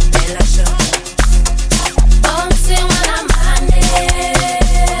kubela show Bonse wana mande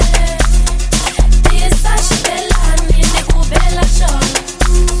Bisa shibelani kubela show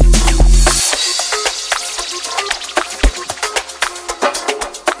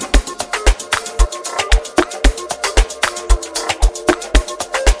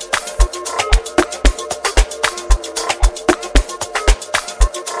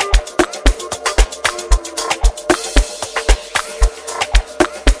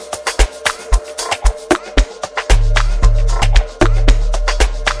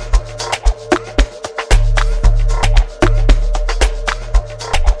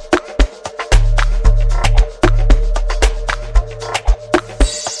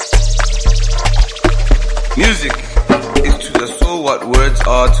Music is to the soul what words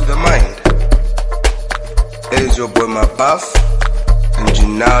are to the mind. It is your boy my buff, and you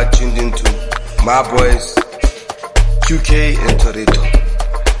now tuned into my boys KUE K and TORETO.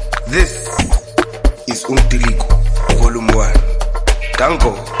 This is DILIKO Volume 1.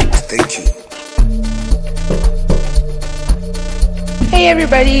 Dango, thank you. Hey Hey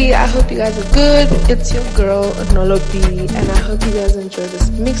everybody, I hope you guys are good. It's your girl Nolo B, and I hope you guys enjoy this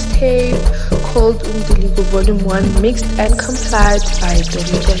mixtape called Diliko Volume 1, mixed and complied by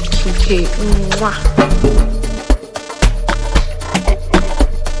TORETO and KUE K. Mwah.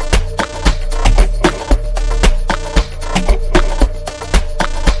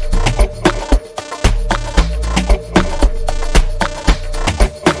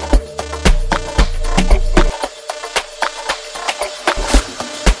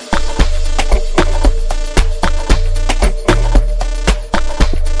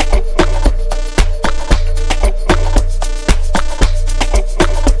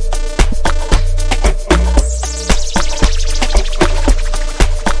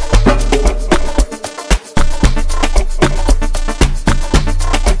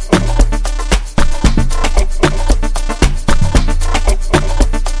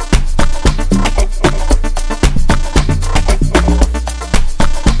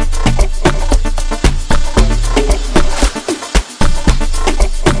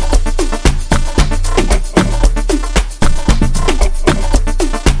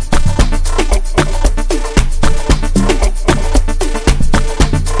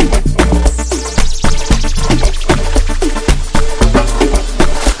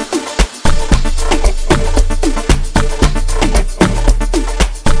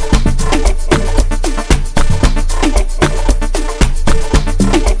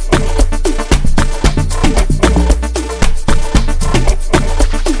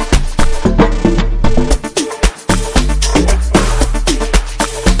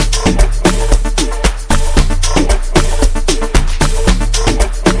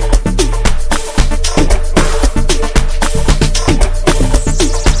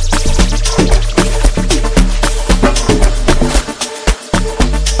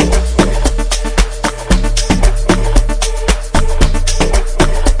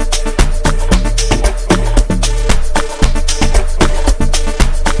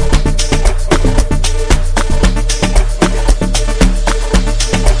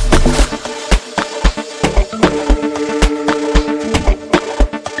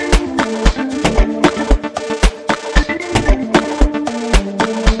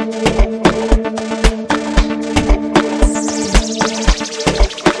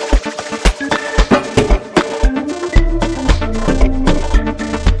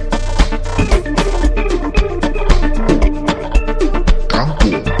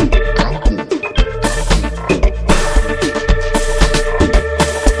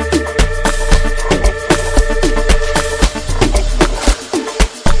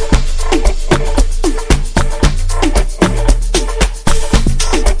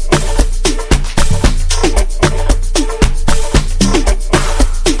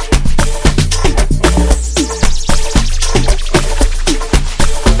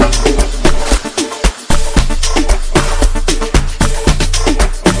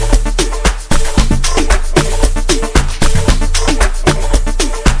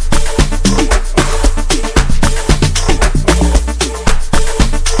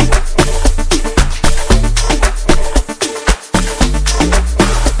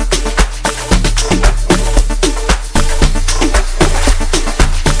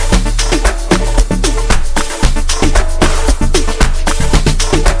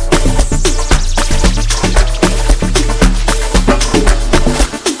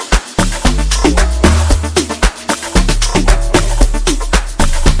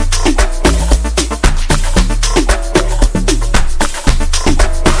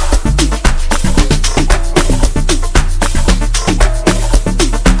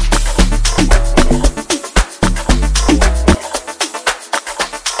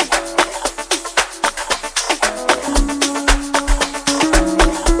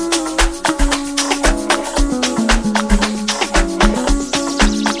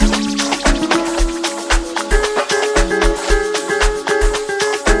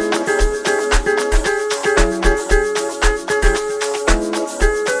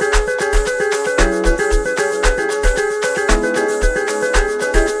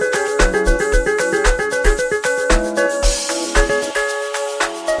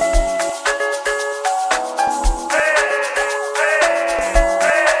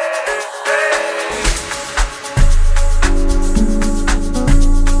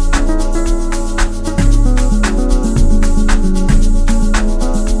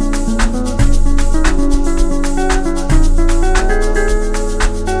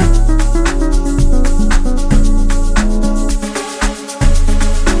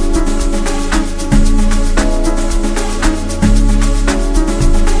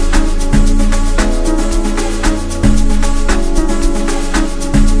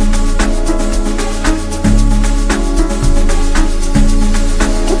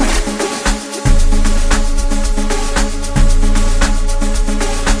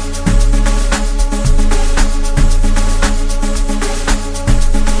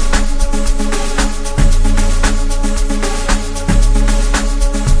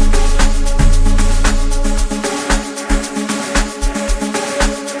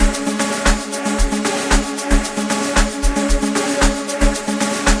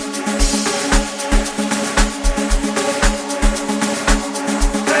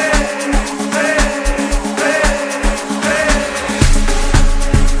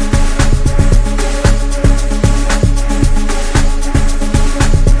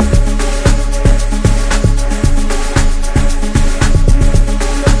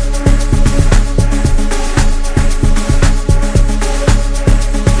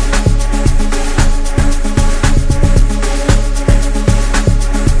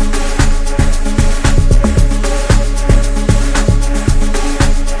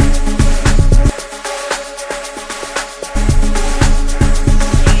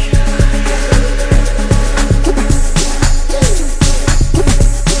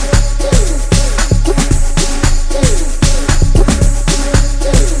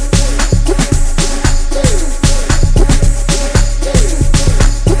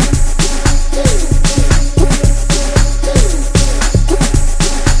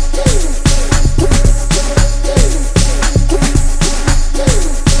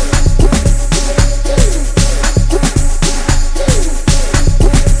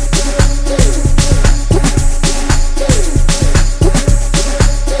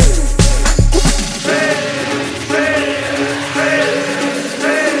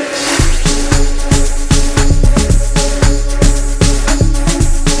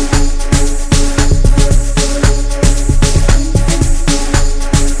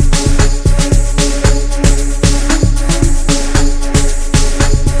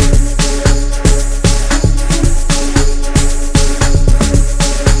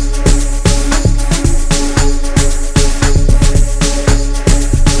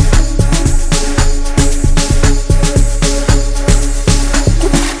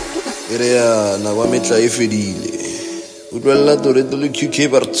 ba metla e fedile utlwella Toreto le KUE K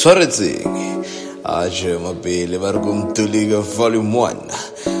ba re tshwaretseng aje mapele ba re ko Diliko Volume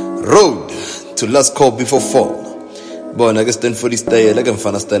 1 Road to Last Call Before Fall bona ke stand for the style ke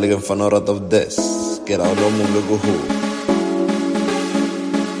mfana style ke mfana out of this ke ra lo mo le go ho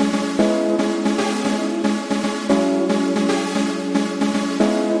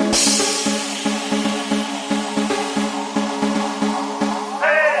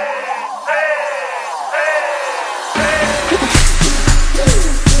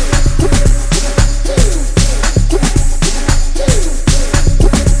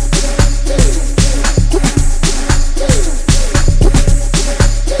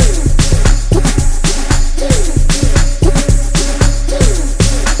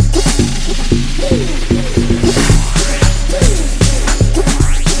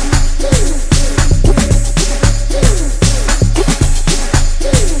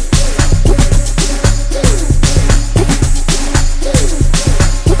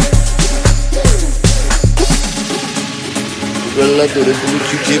la Toreto le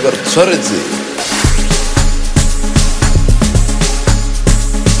KUE K ba re tshwaretseng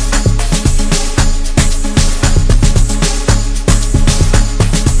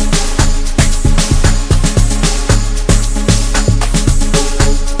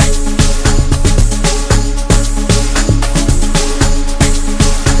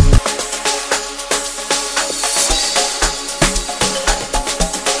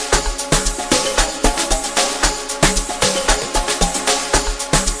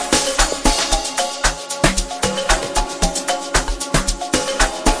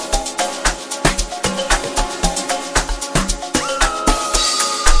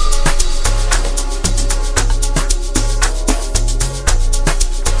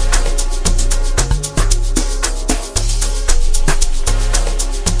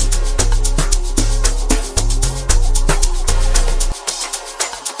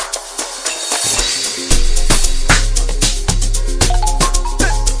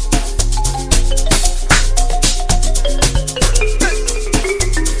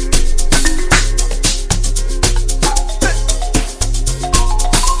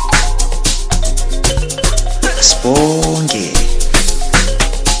bonke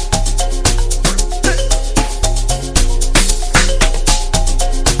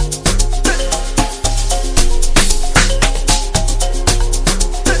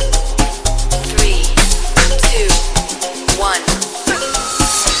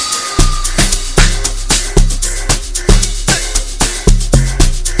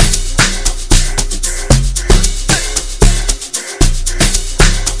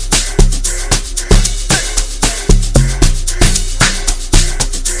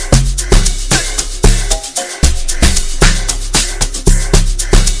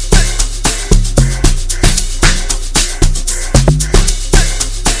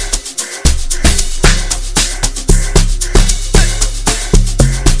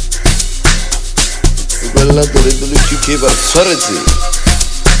la Toreto le KUE K ba re tshwaretseng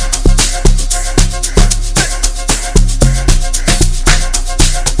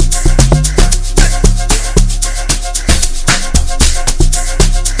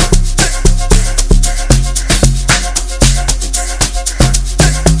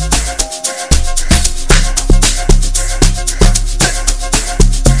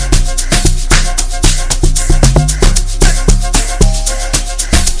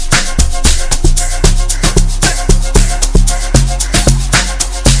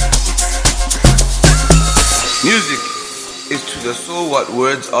Music is to the soul what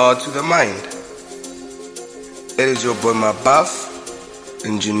words are to the mind. It is your boy my buff,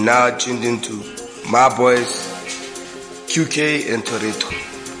 and you now tuned into my boys KUE K and TORETO.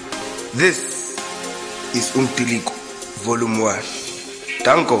 This is Diliko Volume 1.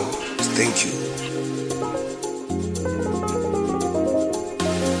 Danko, thank you.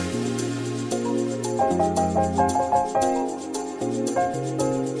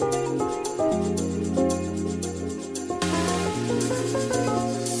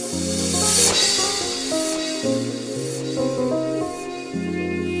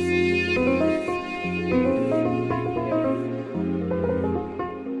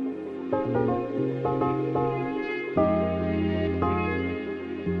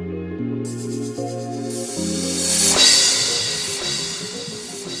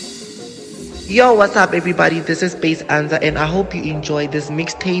 Yo, what's up everybody? This is Bass Anza and I hope you enjoy this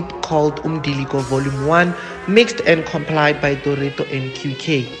mixtape called Diliko Volume 1, mixed and compiled by TORETO and KUE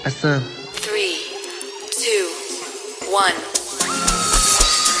K. Awesome. 3, 2, 1.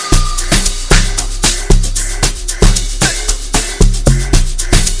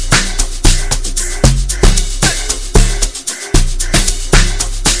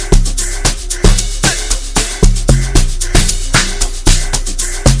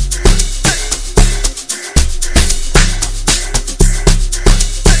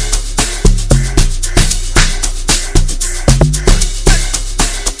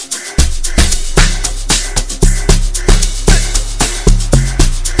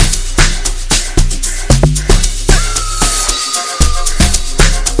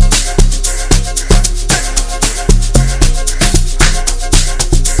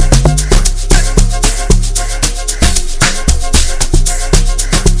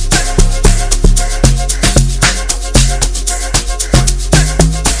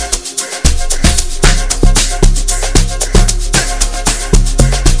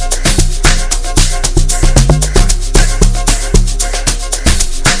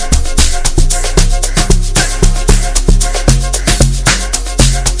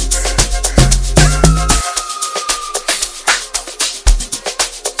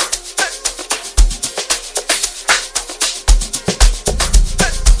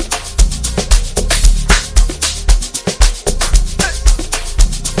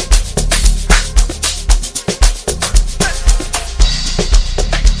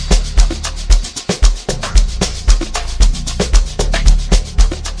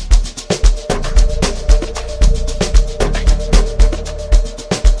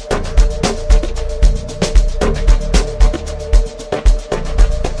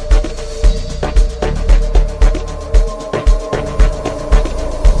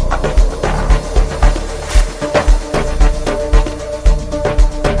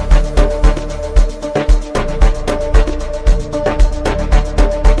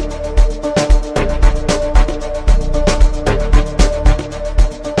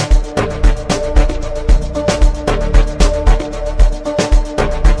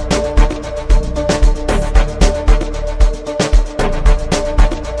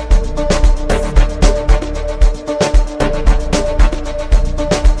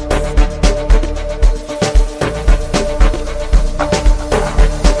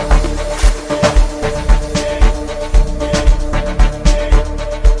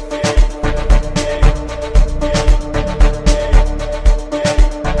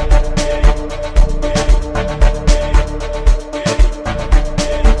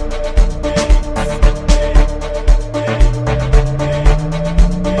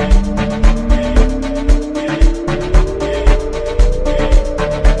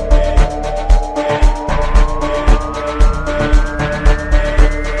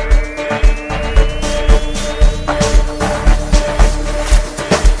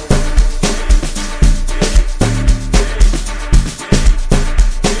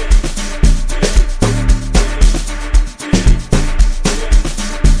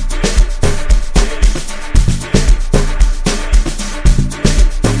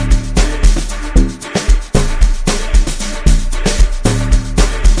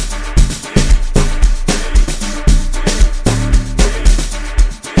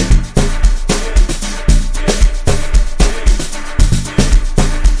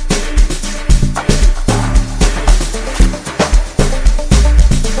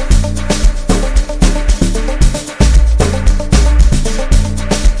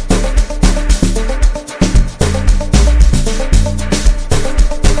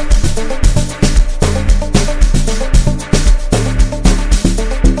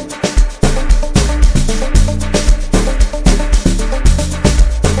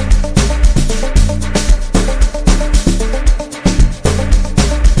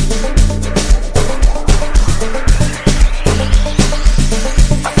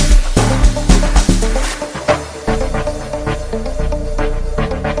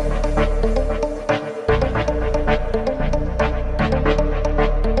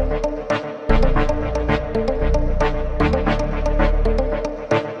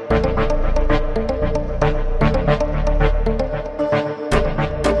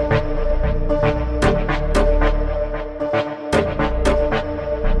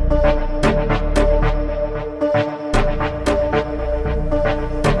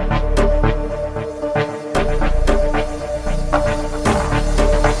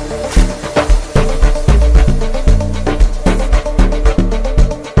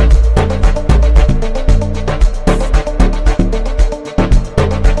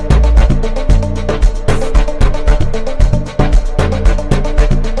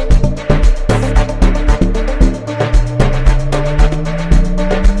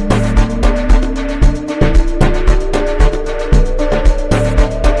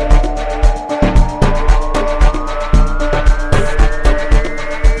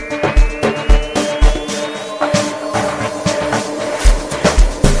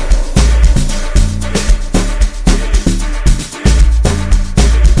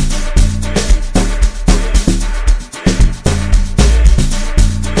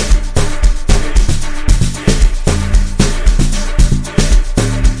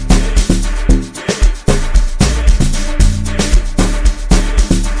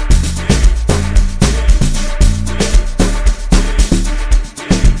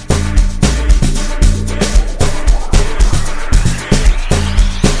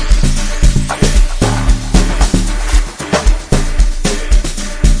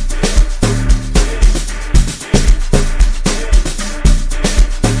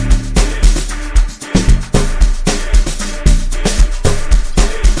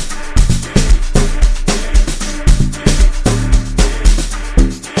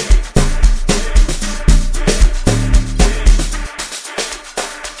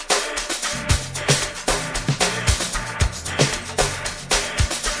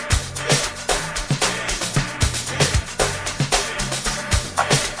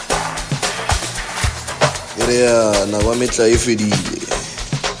 Rea na ba metla e fedile.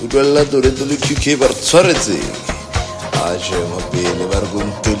 Utlwella Toreto le KUE K ba re tshwaretseng. Aje mapele ba re go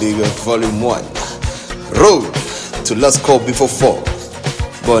Diliko Volume 1. Road to last call before fall.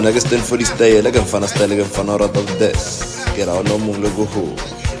 Bona ke stand for the style, ke mfana style, ke mfana rata of this. Ke ra no mong le go ho.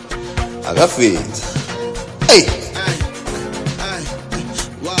 Aga fit. Hey.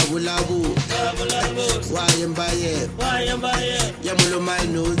 Wa bulabu. Wa yembaye. Yamulo my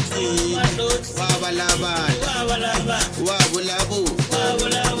noti. Wa balaba. Wa bulabu.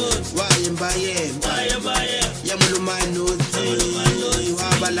 Wa yembaye. Yamulo my noti. Wa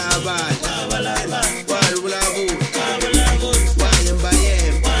balaba. Wa bulabu. Wa yembaye.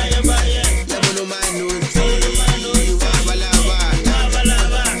 Yamulo my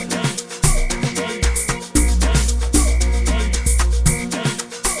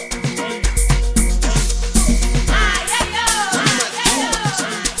Wa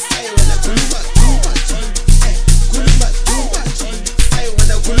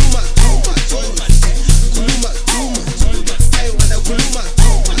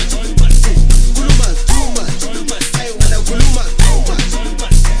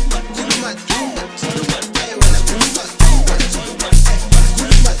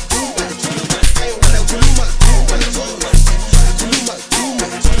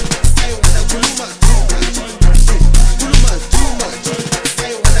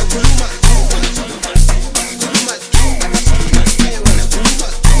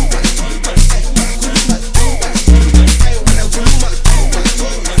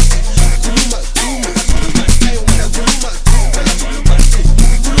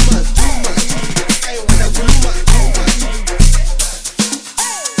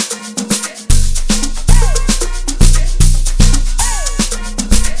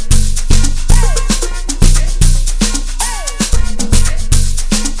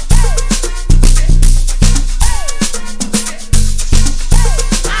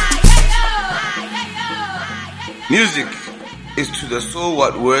Music is to the soul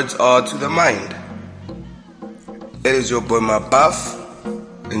what words are to the mind. It is your boy my buff,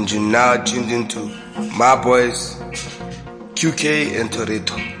 and you now tuned into my boys KUE K and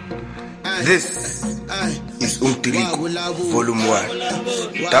TORETO. This is Diliko Volume 1.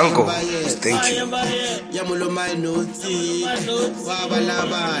 Danko, thank you. Yamulo my noti. Wa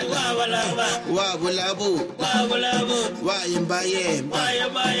balaba. Wa bulabu. Wa yembaye.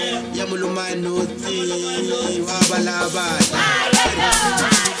 Yamulo my noti. Wa balaba.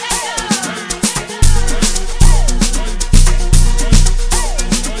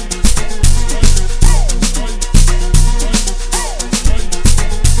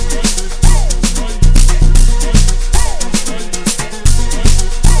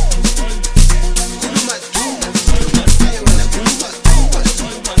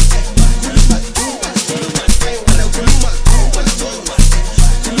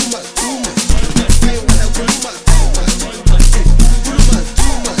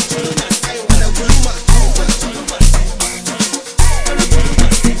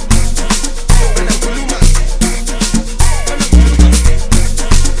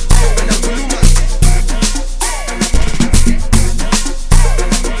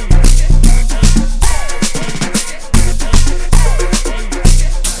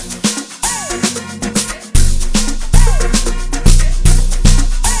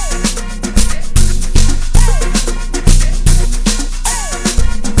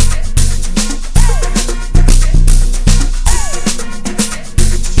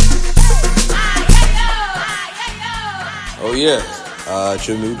 Oh yeah.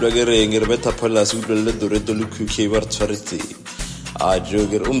 Chomi utlagere ngere beta phala su utlele Toreto le KUE K ba re tshwaretseng.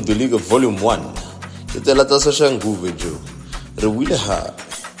 Jogere Diliko Volume 1. Ke tsela tsa social nguve jo. Re wile ha.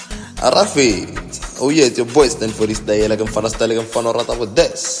 Arafe. Oh yeah, it's your boy stand for the style, ke mfana style, ke mfana rata with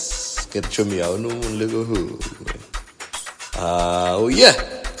this. Ke chomi ya no mong le go ho. Oh yeah.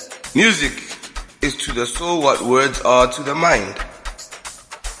 Music is to the soul what words are to the mind.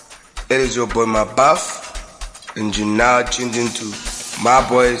 It is your boy my buff, and you now tuned into my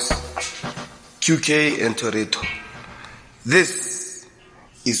boys KUE K and TORETO. This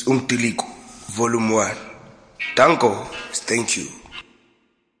is Diliko Volume 1. Danko, thank you.